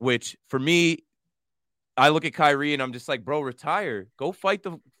 which for me, I look at Kyrie and I'm just like, bro, retire. Go fight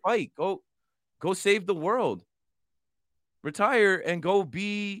the fight. Go save the world. Retire and go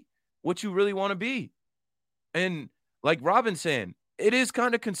be what you really want to be. And like Robin saying, it is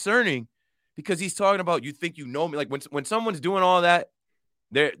kind of concerning because he's talking about, you think you know me. Like when someone's doing all that,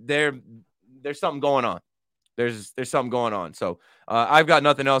 there's something going on. There's something going on. So I've got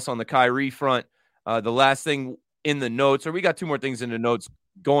nothing else on the Kyrie front. The last thing in the notes, or we got 2 more things in the notes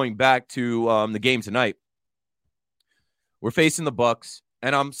going back to the game tonight. We're facing the Bucks,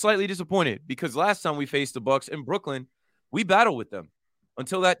 and I'm slightly disappointed because last time we faced the Bucks in Brooklyn, we battled with them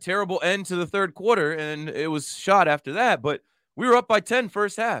until that terrible end to the third quarter, and it was shot after that. But we were up by 10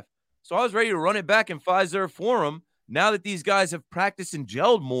 first half. So I was ready to run it back in Fiserv Forum now that these guys have practiced and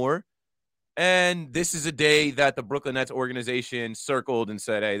gelled more. And this is a day that the Brooklyn Nets organization circled and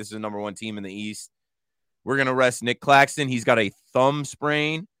said, hey, this is the number 1 team in the East. We're going to rest Nick Claxton. He's got a thumb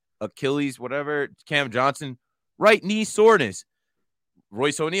sprain, Achilles, whatever. Cam Johnson, right knee soreness.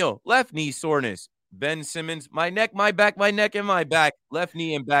 Royce O'Neal, left knee soreness. Ben Simmons, my neck, my back, and my back. Left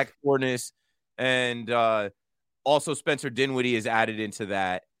knee and back soreness. And also Spencer Dinwiddie is added into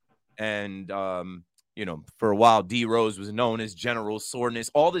that. And, for a while, D Rose was known as general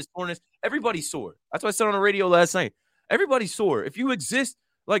soreness. All this soreness, everybody's sore. That's what I said on the radio last night. Everybody's sore. If you exist,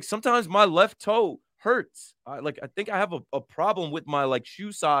 like sometimes my left toe hurts. I think I have a problem with my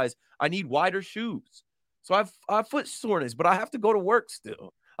shoe size. I need wider shoes. So I have foot soreness, but I have to go to work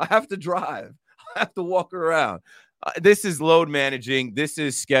still. I have to drive. I have to walk around. This is load managing. This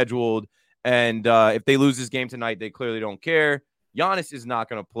is scheduled. And if they lose this game tonight, they clearly don't care. Giannis is not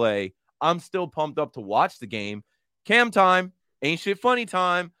going to play. I'm still pumped up to watch the game. Cam time. Ain't shit funny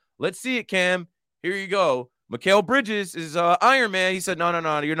time. Let's see it, Cam. Here you go. Mikal Bridges is Iron Man. He said,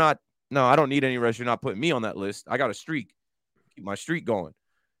 no, you're not. No, I don't need any rest. You're not putting me on that list. I got a streak. Keep my streak going.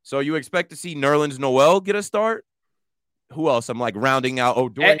 So you expect to see Nerlens Noel get a start? Who else? I'm like rounding out.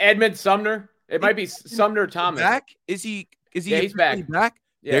 Oh, Edmund Sumner. It might be Sumner Thomas. Back? Is he? Yeah, he's back.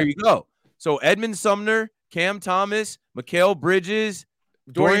 Yeah. There you go. So Edmund Sumner, Cam Thomas, Mikal Bridges,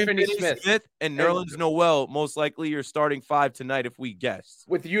 Dorian Finney-Smith, and Nerlens Noel. Most likely your starting 5 tonight if we guess.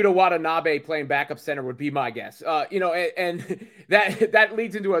 With Yuta Watanabe playing backup center would be my guess. And that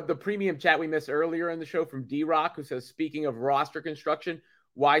leads into the premium chat we missed earlier in the show from D-Rock, who says, speaking of roster construction,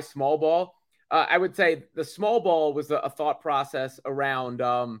 why small ball? I would say the small ball was a thought process around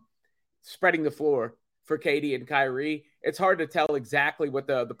spreading the floor for KD and Kyrie. It's hard to tell exactly what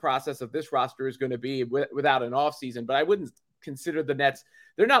the process of this roster is going to be without an offseason, but I wouldn't consider the Nets.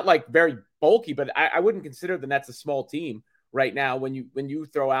 They're not like very bulky, but I wouldn't consider the Nets a small team right now when you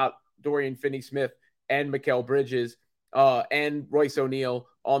throw out Dorian Finney-Smith and Mikal Bridges and Royce O'Neal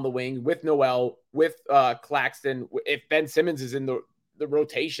on the wing with Noel, with Claxton. If Ben Simmons is in the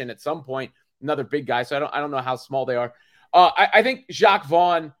rotation at some point, another big guy. So I don't know how small they are. I think Jacques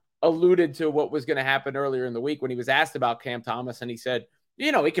Vaughn alluded to what was going to happen earlier in the week when he was asked about Cam Thomas, and he said,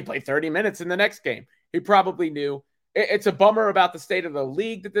 he could play 30 minutes in the next game. He probably knew. It's a bummer about the state of the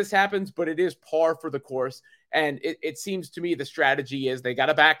league that this happens, but it is par for the course. And it seems to me the strategy is they got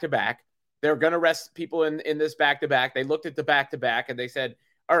a back-to-back. They're going to rest people in this back-to-back. They looked at the back-to-back and they said,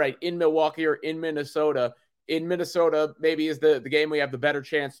 all right, in Milwaukee or in Minnesota, maybe is the game we have the better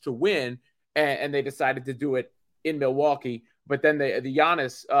chance to win. And they decided to do it in Milwaukee. But then the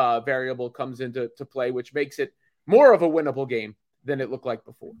Giannis variable comes into play, which makes it more of a winnable game than it looked like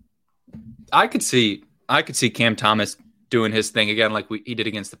before. I could see Cam Thomas doing his thing again, like he did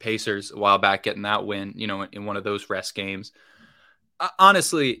against the Pacers a while back, getting that win, in one of those rest games.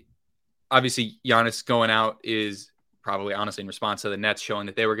 Honestly, obviously Giannis going out is probably honestly in response to the Nets showing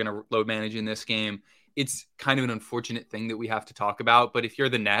that they were going to load manage in this game. It's kind of an unfortunate thing that we have to talk about, but if you're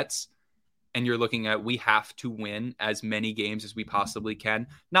the Nets and you're looking at, we have to win as many games as we possibly can,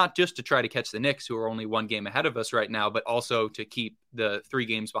 not just to try to catch the Knicks, who are only one game ahead of us right now, but also to keep the 3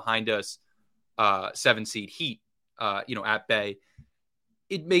 games behind us, 7 seed Heat, at bay.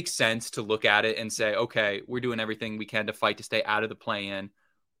 It makes sense to look at it and say, okay, we're doing everything we can to fight to stay out of the play-in.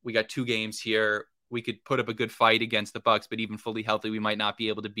 We got 2 games here. We could put up a good fight against the Bucks, but even fully healthy, we might not be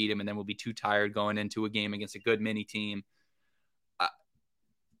able to beat them, and then we'll be too tired going into a game against a good mini team.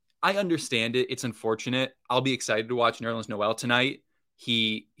 I understand it. It's unfortunate. I'll be excited to watch Nerlens Noel tonight.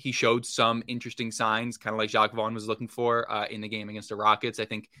 He showed some interesting signs, kind of like Jacques Vaughn was looking for in the game against the Rockets. I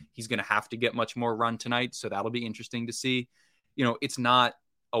think he's going to have to get much more run tonight, so that'll be interesting to see. It's not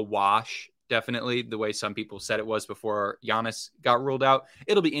a wash, definitely, the way some people said it was before Giannis got ruled out.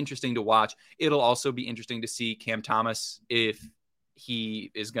 It'll be interesting to watch. It'll also be interesting to see Cam Thomas, if he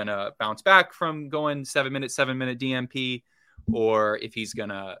is going to bounce back from going 7-minute DMP, or if he's going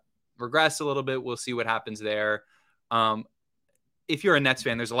to regress a little bit. We'll see what happens there. If you're a Nets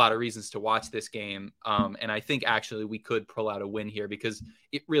fan, there's a lot of reasons to watch this game. And I think actually we could pull out a win here, because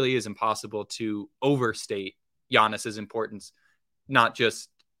it really is impossible to overstate Giannis's importance, not just,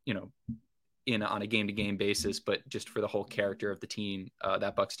 on a game-to-game basis, but just for the whole character of the team,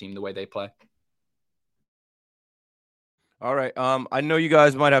 that Bucks team, the way they play. All right. I know you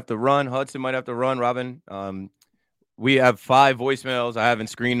guys might have to run. Hudson might have to run. Robin, we have 5 voicemails. I haven't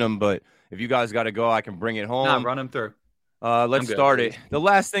screened them, but if you guys got to go, I can bring it home. Nah, run them through. Let's start it. The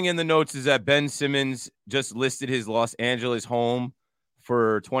last thing in the notes is that Ben Simmons just listed his Los Angeles home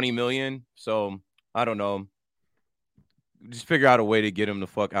for $20 million. So I don't know. Just figure out a way to get him the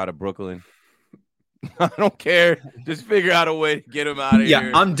fuck out of Brooklyn. I don't care. Just figure out a way to get him out of here.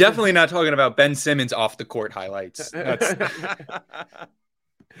 Yeah, I'm definitely not talking about Ben Simmons off the court highlights. It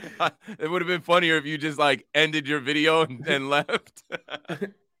would have been funnier if you just ended your video and left.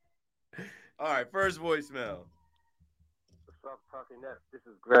 All right, first voicemail. What's up, Talking Nets? This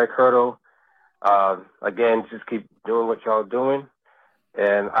is Greg Hurdle. Again, just keep doing what y'all doing.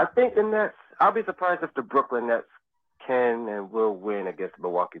 And I think the Nets, I'll be surprised if the Brooklyn Nets can and will win against the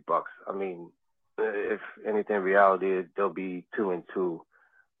Milwaukee Bucks. I mean, if anything, reality, they'll be 2-2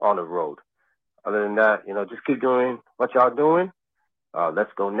 on the road. Other than that, just keep doing what y'all doing.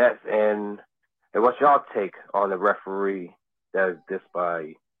 Let's go Nets. And what's y'all take on the referee that is dissed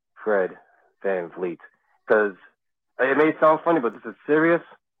by Fred VanVleet? Because it may sound funny, but this is serious.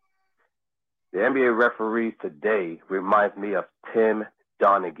 the NBA referees today reminds me of Tim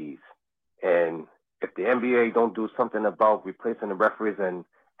Donaghy's. And if the NBA don't do something about replacing the referees and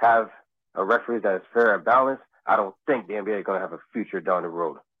have a referee that is fair and balanced, I don't think the NBA is going to have a future down the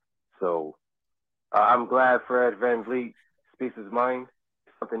road. So I'm glad Fred VanVleet speaks his mind.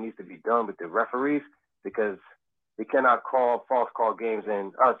 Something needs to be done with the referees because they cannot call false call games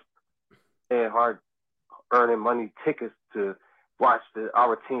and us paying hard earning money tickets to watch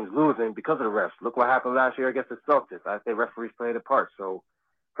our teams losing because of the refs. Look what happened last year against the Celtics. I think referees played a part, so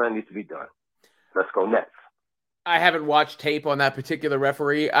something needs to be done. Let's go Nets. I haven't watched tape on that particular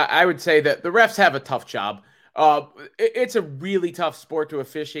referee. I would say that the refs have a tough job. It's a really tough sport to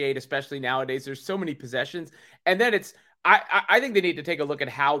officiate, especially nowadays. There's so many possessions. And then I think they need to take a look at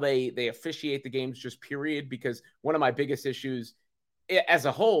how they officiate the games just period, because one of my biggest issues as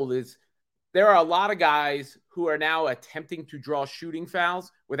a whole is there are a lot of guys who are now attempting to draw shooting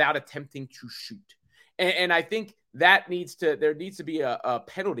fouls without attempting to shoot. And I think there needs to be a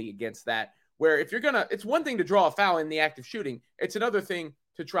penalty against that, where if you're it's one thing to draw a foul in the act of shooting. It's another thing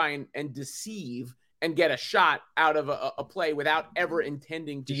to try and deceive and get a shot out of a play without ever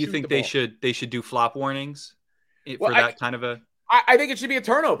intending to shoot. Do you think they should do flop warnings kind of a? I think it should be a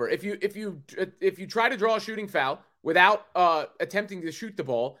turnover. If you try to draw a shooting foul without attempting to shoot the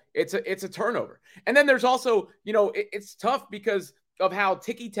ball, it's a turnover. And then there's also, it's tough because of how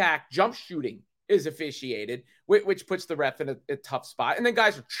ticky-tack jump shooting is officiated, which puts the ref in a tough spot. And then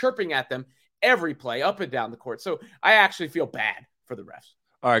guys are chirping at them every play up and down the court. So I actually feel bad for the refs.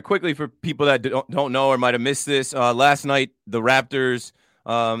 All right, quickly for people that don't know or might have missed this, last night the Raptors,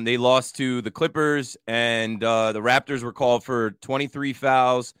 they lost to the Clippers, and the Raptors were called for 23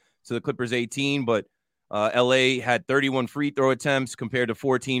 fouls to the Clippers 18, but LA had 31 free throw attempts compared to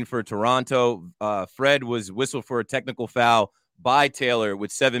 14 for Toronto. Fred was whistled for a technical foul by Taylor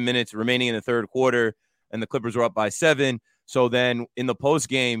with 7 minutes remaining in the third quarter, and the Clippers were up by 7. So then in the post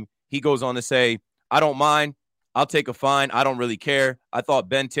game, he goes on to say, I don't mind. I'll take a fine. I don't really care. I thought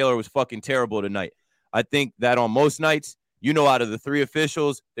Ben Taylor was fucking terrible tonight. I think that on most nights, out of the 3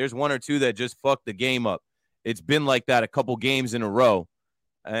 officials, there's 1 or 2 that just fucked the game up. It's been like that a couple games in a row.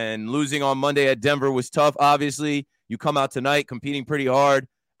 And losing on Monday at Denver was tough, obviously. You come out tonight competing pretty hard,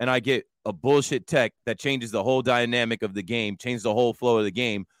 and I get a bullshit tech that changes the whole dynamic of the game, changes the whole flow of the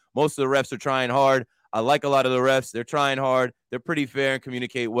game. Most of the refs are trying hard. I like a lot of the refs. They're trying hard. They're pretty fair and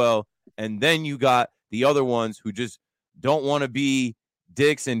communicate well. And then you got the other ones who just don't want to be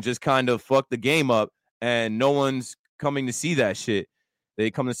dicks and just kind of fuck the game up, and no one's coming to see that shit.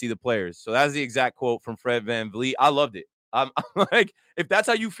 They come to see the players. So that's the exact quote from Fred VanVleet. I loved it. I'm like, if that's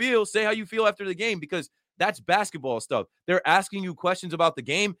how you feel, say how you feel after the game, because that's basketball stuff. They're asking you questions about the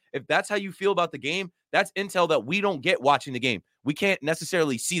game. If that's how you feel about the game, that's intel that we don't get watching the game. We can't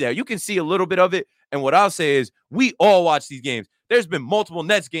necessarily see that. You can see a little bit of it. And what I'll say is we all watch these games. There's been multiple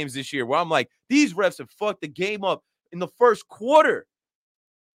Nets games this year where I'm like, these refs have fucked the game up in the first quarter.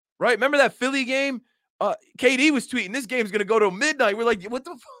 Right? Remember that Philly game? KD was tweeting, this game's going to go to midnight. We're like, what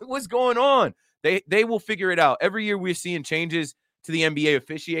the fuck? What's going on? They will figure it out. Every year we're seeing changes to the NBA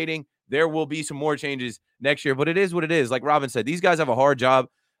officiating. There will be some more changes next year, but it is what it is. Like Robin said, these guys have a hard job.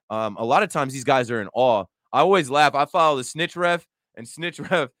 A lot of times these guys are in awe. I always laugh. I follow the snitch ref, and snitch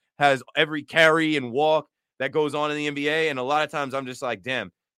ref has every carry and walk that goes on in the NBA. And a lot of times I'm just like,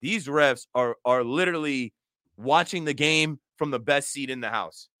 damn, these refs are literally watching the game from the best seat in the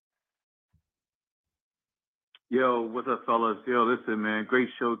house. Yo, what's up, fellas? Yo, listen, man, great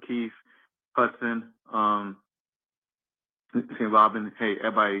show, Keith, Hudson, Robin. Hey,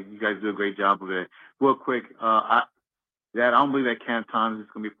 everybody, you guys do a great job of it. Real quick, I don't believe that Cam Thomas is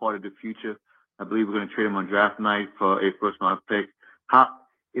going to be part of the future. I believe we're going to trade him on draft night for a first-round pick. How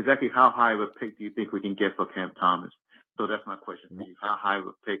high of a pick do you think we can get for Cam Thomas? So that's my question for you. How high of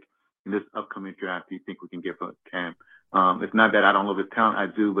a pick in this upcoming draft do you think we can get for Cam? It's not that I don't love his talent. I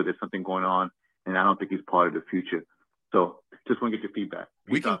do, but there's something going on, and I don't think he's part of the future. So just want to get your feedback.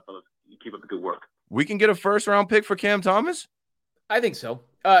 Fellas. You keep up the good work. We can get a first-round pick for Cam Thomas? I think so.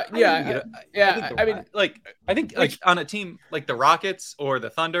 I think on a team like the Rockets or the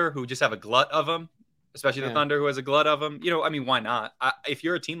Thunder, who just have a glut of them, especially the Thunder, who has a glut of them. Why not? If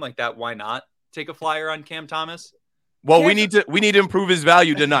you're a team like that, why not take a flyer on Cam Thomas? Well, we need to improve his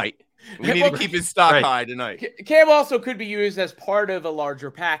value tonight. We need to keep his stock high tonight. Cam also could be used as part of a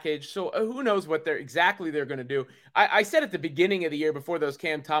larger package. So who knows what they're going to do. I said at the beginning of the year, before those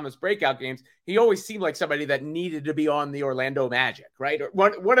Cam Thomas breakout games, he always seemed like somebody that needed to be on the Orlando Magic, right? Or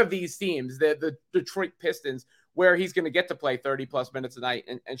one of these teams, the Detroit Pistons, where he's going to get to play 30 plus minutes a night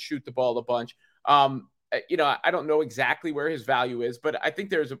and shoot the ball a bunch. I don't know exactly where his value is, but I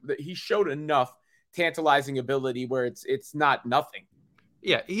think he showed enough tantalizing ability where it's not nothing.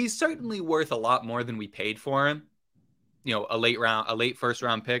 Yeah, he's certainly worth a lot more than we paid for him. A late first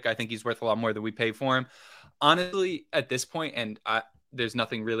round pick. I think he's worth a lot more than we paid for him. Honestly, at this point, and there's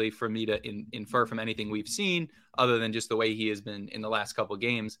nothing really for me to infer from anything we've seen other than just the way he has been in the last couple of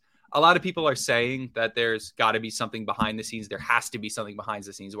games. A lot of people are saying that there's got to be something behind the scenes. There has to be something behind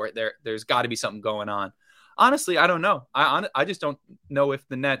the scenes where there's got to be something going on. Honestly, I don't know. I just don't know if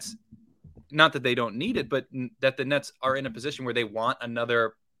the Nets, not that they don't need it, but that the Nets are in a position where they want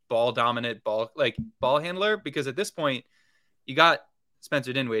another ball-dominant ball handler, because at this point, you got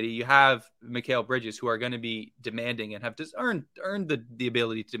Spencer Dinwiddie, you have Mikal Bridges, who are going to be demanding and have just earned the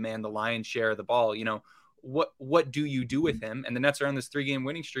ability to demand the lion's share of the ball. What do you do with him? And the Nets are on this 3-game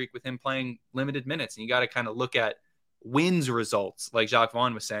winning streak with him playing limited minutes, and you got to kind of look at wins results. Like Jacques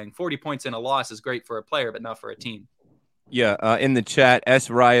Vaughn was saying, 40 points in a loss is great for a player, but not for a team. Yeah, in the chat,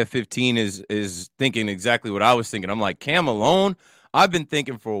 Raya15 is thinking exactly what I was thinking. I'm like, Cam alone? I've been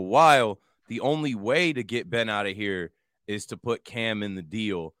thinking for a while the only way to get Ben out of here is to put Cam in the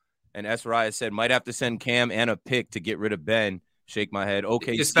deal. And Raya said, might have to send Cam and a pick to get rid of Ben. Shake my head.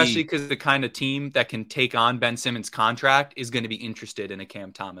 Okay, especially because the kind of team that can take on Ben Simmons' contract is going to be interested in a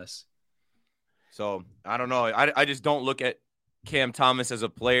Cam Thomas. So I don't know. I just don't look at Cam Thomas as a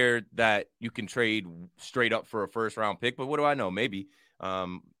player that you can trade straight up for a first-round pick. But what do I know? Maybe.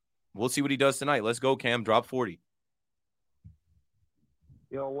 We'll see what he does tonight. Let's go, Cam. Drop 40.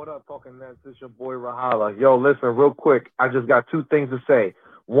 Yo, what up, Talking Nets? This your boy Rahala. Yo, listen, real quick. I just got two things to say.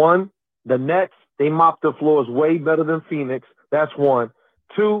 One, the Nets, they mopped the floors way better than Phoenix. That's one.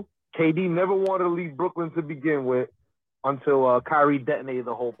 Two, KD never wanted to leave Brooklyn to begin with until Kyrie detonated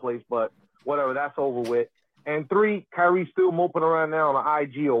the whole place. But whatever, that's over with. And three, Kyrie's still moping around now on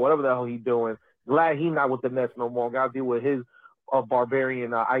IG or whatever the hell he's doing. Glad he's not with the Nets no more. Got to deal with his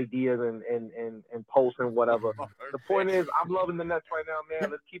barbarian ideas and posts and whatever. The point is, I'm loving the Nets right now, man.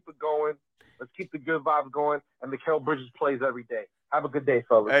 Let's keep it going. Let's keep the good vibes going. And Mikal Bridges plays every day. Have a good day,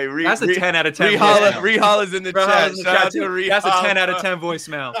 fellas. Hey, that's a 10 out of 10. Rehalla's in the chat. Shout out to Rehala. That's a 10 out of 10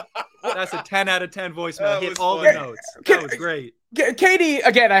 voicemail. That's a 10 out of 10 voicemail. Hit all the notes. That was great. KD,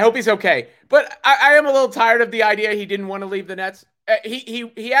 again, I hope he's okay. But I am a little tired of the idea he didn't want to leave the Nets.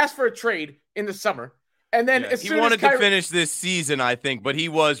 He asked for a trade in the summer. And then as soon he wanted to finish this season, I think, but he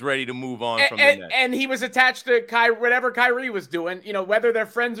was ready to move on from the Nets. And he was attached to whatever Kyrie was doing, whether they're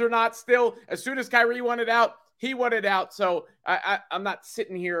friends or not still. As soon as Kyrie wanted out, he wanted out. So I'm not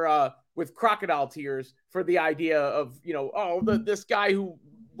sitting here with crocodile tears for the idea of, this guy who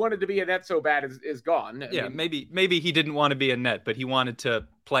wanted to be a Net so bad is gone. I mean, maybe he didn't want to be a Net, but he wanted to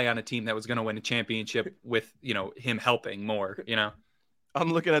play on a team that was going to win a championship with, him helping more,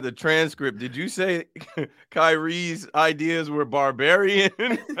 I'm looking at the transcript. Did you say Kyrie's ideas were barbarian?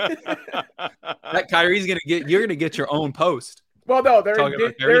 Kyrie's you're going to get your own post. Well, no,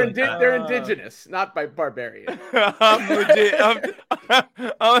 they're indigenous, not by barbarian. I'm legit.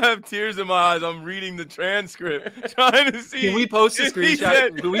 I'll have tears in my eyes. I'm reading the transcript, trying to see. Can we post a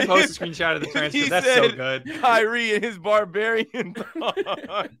screenshot? Can we post a screenshot of the transcript? That's so good. Kyrie and his barbarian thoughts.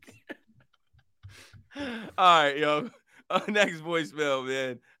 All right, yo. Next voicemail,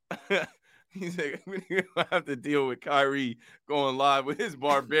 man. He said we're gonna have to deal with Kyrie going live with his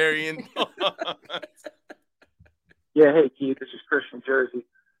barbarian thoughts. Yeah, hey, Keith, this is Chris from Jersey.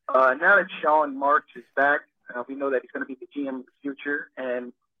 Now that Sean Marks is back, we know that he's going to be the GM of the future,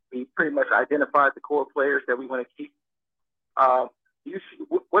 and we pretty much identified the core players that we want to keep. Do you see,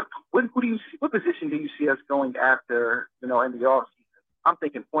 what position do you see us going after, in the offseason? I'm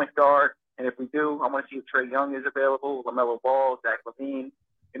thinking point guard, and if we do, I want to see if Trae Young is available, LaMelo Ball, Zach LaVine,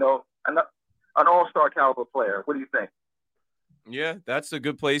 an all-star caliber player. What do you think? Yeah, that's a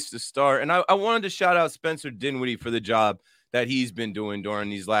good place to start. And I wanted to shout out Spencer Dinwiddie for the job that he's been doing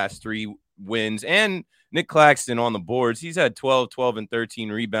during these last 3 wins, and Nick Claxton on the boards. He's had 12, and 13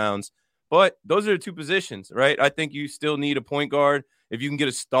 rebounds. But those are the 2 positions, right? I think you still need a point guard. If you can get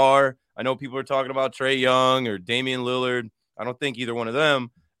a star, I know people are talking about Trae Young or Damian Lillard. I don't think either one of them.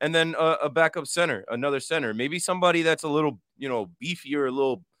 And then a backup center, another center, maybe somebody that's a little, beefier, a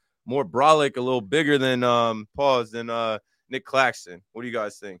little more brolic, a little bigger than Nick Claxton. What do you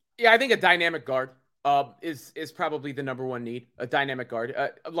guys think? Yeah, I think a dynamic guard is probably the number one need, a dynamic guard.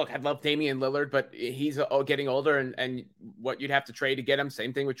 Look, I'd love Damian Lillard, but he's getting older, and what you'd have to trade to get him.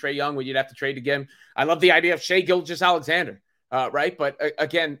 Same thing with Trae Young, what you'd have to trade to get him. I love the idea of Shai Gilgeous-Alexander, right? But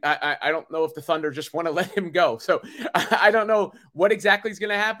again, I don't know if the Thunder just want to let him go. So I don't know what exactly is going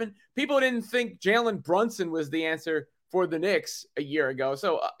to happen. People didn't think Jalen Brunson was the answer for the Knicks a year ago.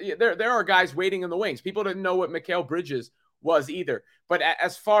 So there are guys waiting in the wings. People didn't know what Mikal Bridges was either. But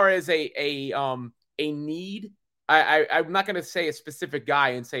as far as a need, I'm not going to say a specific guy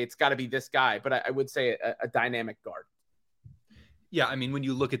and say it's got to be this guy, but I would say a dynamic guard. Yeah, I mean, when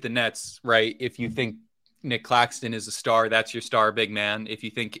you look at the Nets, right, if you think Nick Claxton is a star, that's your star big man. If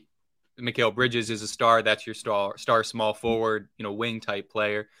you think Mikal Bridges is a star, that's your star small forward, wing type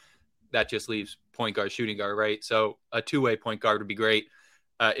player. That just leaves point guard, shooting guard, right? So a two-way point guard would be great.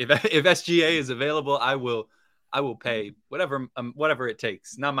 If SGA is available, I will pay whatever it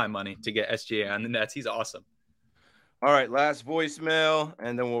takes. Not my money to get SGA on the Nets. He's awesome. All right, last voicemail,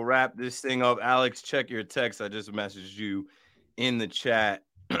 and then we'll wrap this thing up. Alex, check your text. I just messaged you in the chat.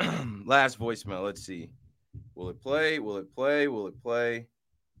 Last voicemail. Let's see. Will it play? Will it play? Will it play?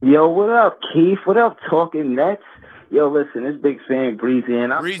 Yo, what up, Keith? What up, Talking Nets? Yo, listen, this big fan Breezy,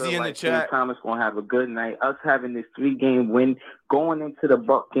 and I Breezy feel in like the chat. Thomas gonna have a good night. Us having this 3-game win, going into the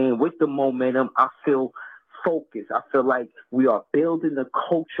Buck game with the momentum, I feel focused. I feel like we are building the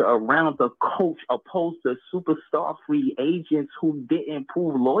culture around the coach, opposed to superstar free agents who didn't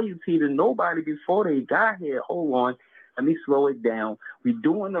prove loyalty to nobody before they got here. Hold on, let me slow it down. We're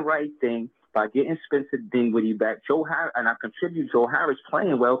doing the right thing by getting Spencer Dinwiddie back. Joe Harris, and I contribute Joe Harris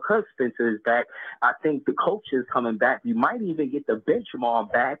playing well because Spencer is back. I think the coach is coming back. You might even get the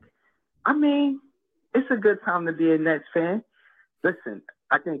benchmark back. I mean, it's a good time to be a Nets fan. Listen,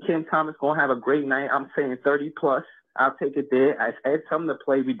 I think Kim Thomas going to have a great night. I'm saying 30+. I'll take it there. As Ed come to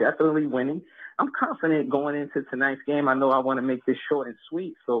play, we definitely winning. I'm confident going into tonight's game. I know I want to make this short and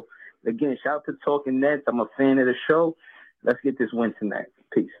sweet. So, again, shout out to Talking Nets. I'm a fan of the show. Let's get this win tonight.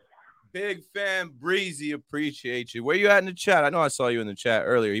 Peace. Big fan, Breezy. Appreciate you. Where you at in the chat? I know I saw you in the chat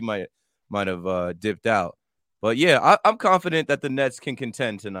earlier. He might have dipped out. But, yeah, I'm confident that the Nets can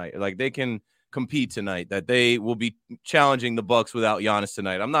contend tonight. Like, they can compete tonight, that they will be challenging the Bucks without Giannis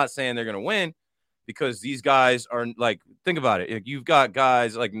tonight. I'm not saying they're going to win because these guys are like, think about it. You've got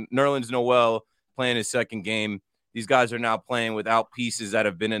guys like Nerlens Noel playing his second game. These guys are now playing without pieces that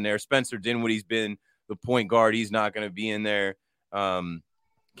have been in there. Spencer Dinwiddie's been the point guard. He's not going to be in there.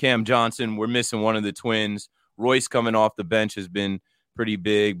 Cam Johnson, we're missing one of the twins. Royce coming off the bench has been pretty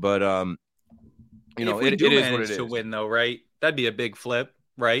big, but it is what it is. To win though, right? That'd be a big flip.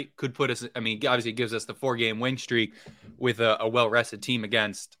 Right, could put us. I mean, obviously, it gives us the 4-game win streak with a well-rested team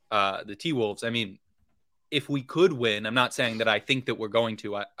against the T-Wolves. I mean, if we could win, I'm not saying that I think that we're going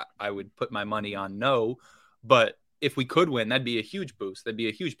to. I would put my money on no, but if we could win, that'd be a huge boost. That'd be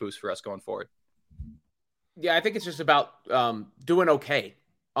a huge boost for us going forward. Yeah, I think it's just about doing okay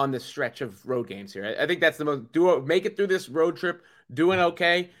on this stretch of road games here. I think that's the most. Make it through this road trip, doing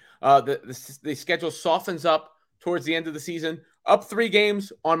okay. The schedule softens up towards the end of the season. Up 3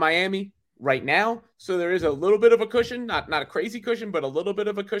 games on Miami right now, so there is a little bit of a cushion, not a crazy cushion, but a little bit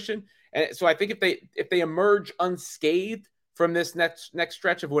of a cushion. And so I think if they emerge unscathed from this next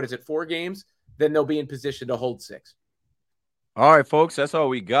stretch of 4 games, then they'll be in position to hold 6. All right, folks, that's all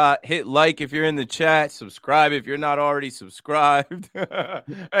we got. Hit like if you're in the chat, subscribe if you're not already subscribed.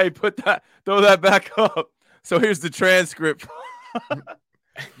 Hey, throw that back up. So here's the transcript.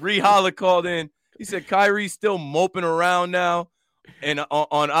 Rehala called in. He said Kyrie's still moping around now and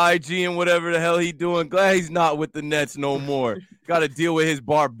on IG and whatever the hell he doing. Glad he's not with the Nets no more. Got to deal with his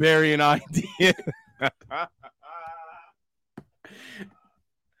barbarian idea. I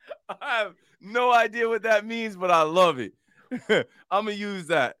have no idea what that means, but I love it. I'm going to use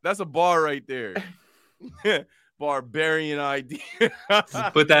that. That's a bar right there. Barbarian idea.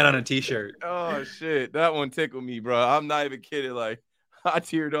 Put that on a T-shirt. Oh, shit. That one tickled me, bro. I'm not even kidding. Like, I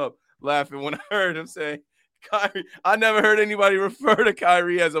teared up laughing when I heard him say Kyrie. I never heard anybody refer to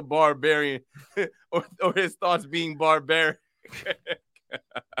Kyrie as a barbarian or his thoughts being barbaric.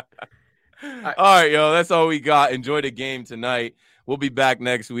 All right, yo, that's all we got. Enjoy the game tonight. We'll be back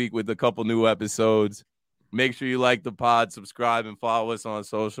next week with a couple new episodes. Make sure you like the pod, subscribe, and follow us on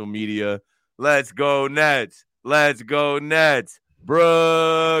social media. Let's go Nets. Let's go Nets.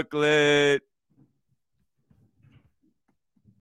 Brooklyn.